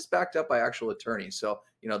that this is backed up by actual attorneys. So,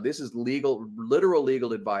 this is literal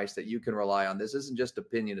legal advice that you can rely on. This isn't just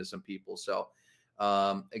opinion of some people. So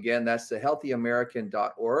again, that's the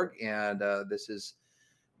healthyamerican.org. And this has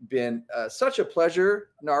been such a pleasure,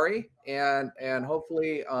 Nari. And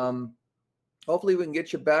hopefully we can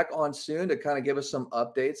get you back on soon to kind of give us some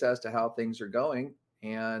updates as to how things are going.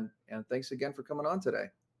 And thanks again for coming on today.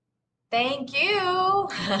 Thank you.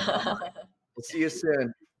 We'll see you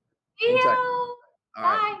soon. See you. All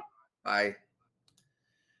Bye. Right.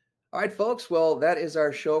 Bye. All right, folks. Well, that is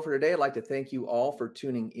our show for today. I'd like to thank you all for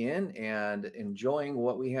tuning in and enjoying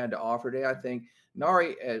what we had to offer today. I think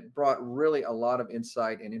Nari brought really a lot of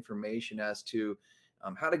insight and information as to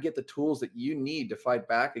how to get the tools that you need to fight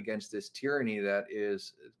back against this tyranny that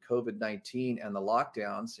is COVID-19 and the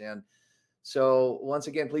lockdowns. And so, once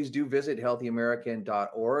again, please do visit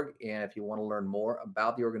healthyamerican.org. And if you want to learn more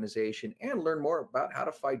about the organization and learn more about how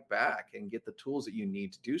to fight back and get the tools that you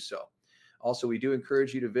need to do so. Also, we do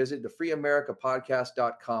encourage you to visit the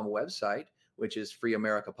freeamericapodcast.com website, which is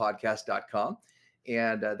freeamericapodcast.com.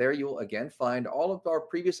 And there you'll again find all of our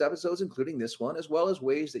previous episodes, including this one, as well as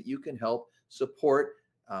ways that you can help support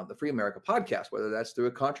the Free America podcast, whether that's through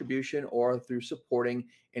a contribution or through supporting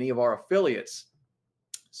any of our affiliates.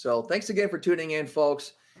 So thanks again for tuning in,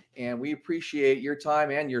 folks. And we appreciate your time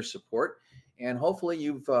and your support. And hopefully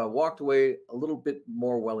you've walked away a little bit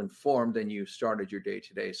more well-informed than you started your day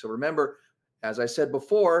today. So remember, as I said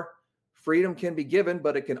before, freedom can be given,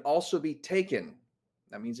 but it can also be taken.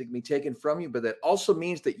 That means it can be taken from you, but that also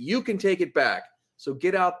means that you can take it back. So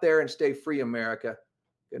get out there and stay free, America.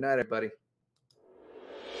 Good night, everybody.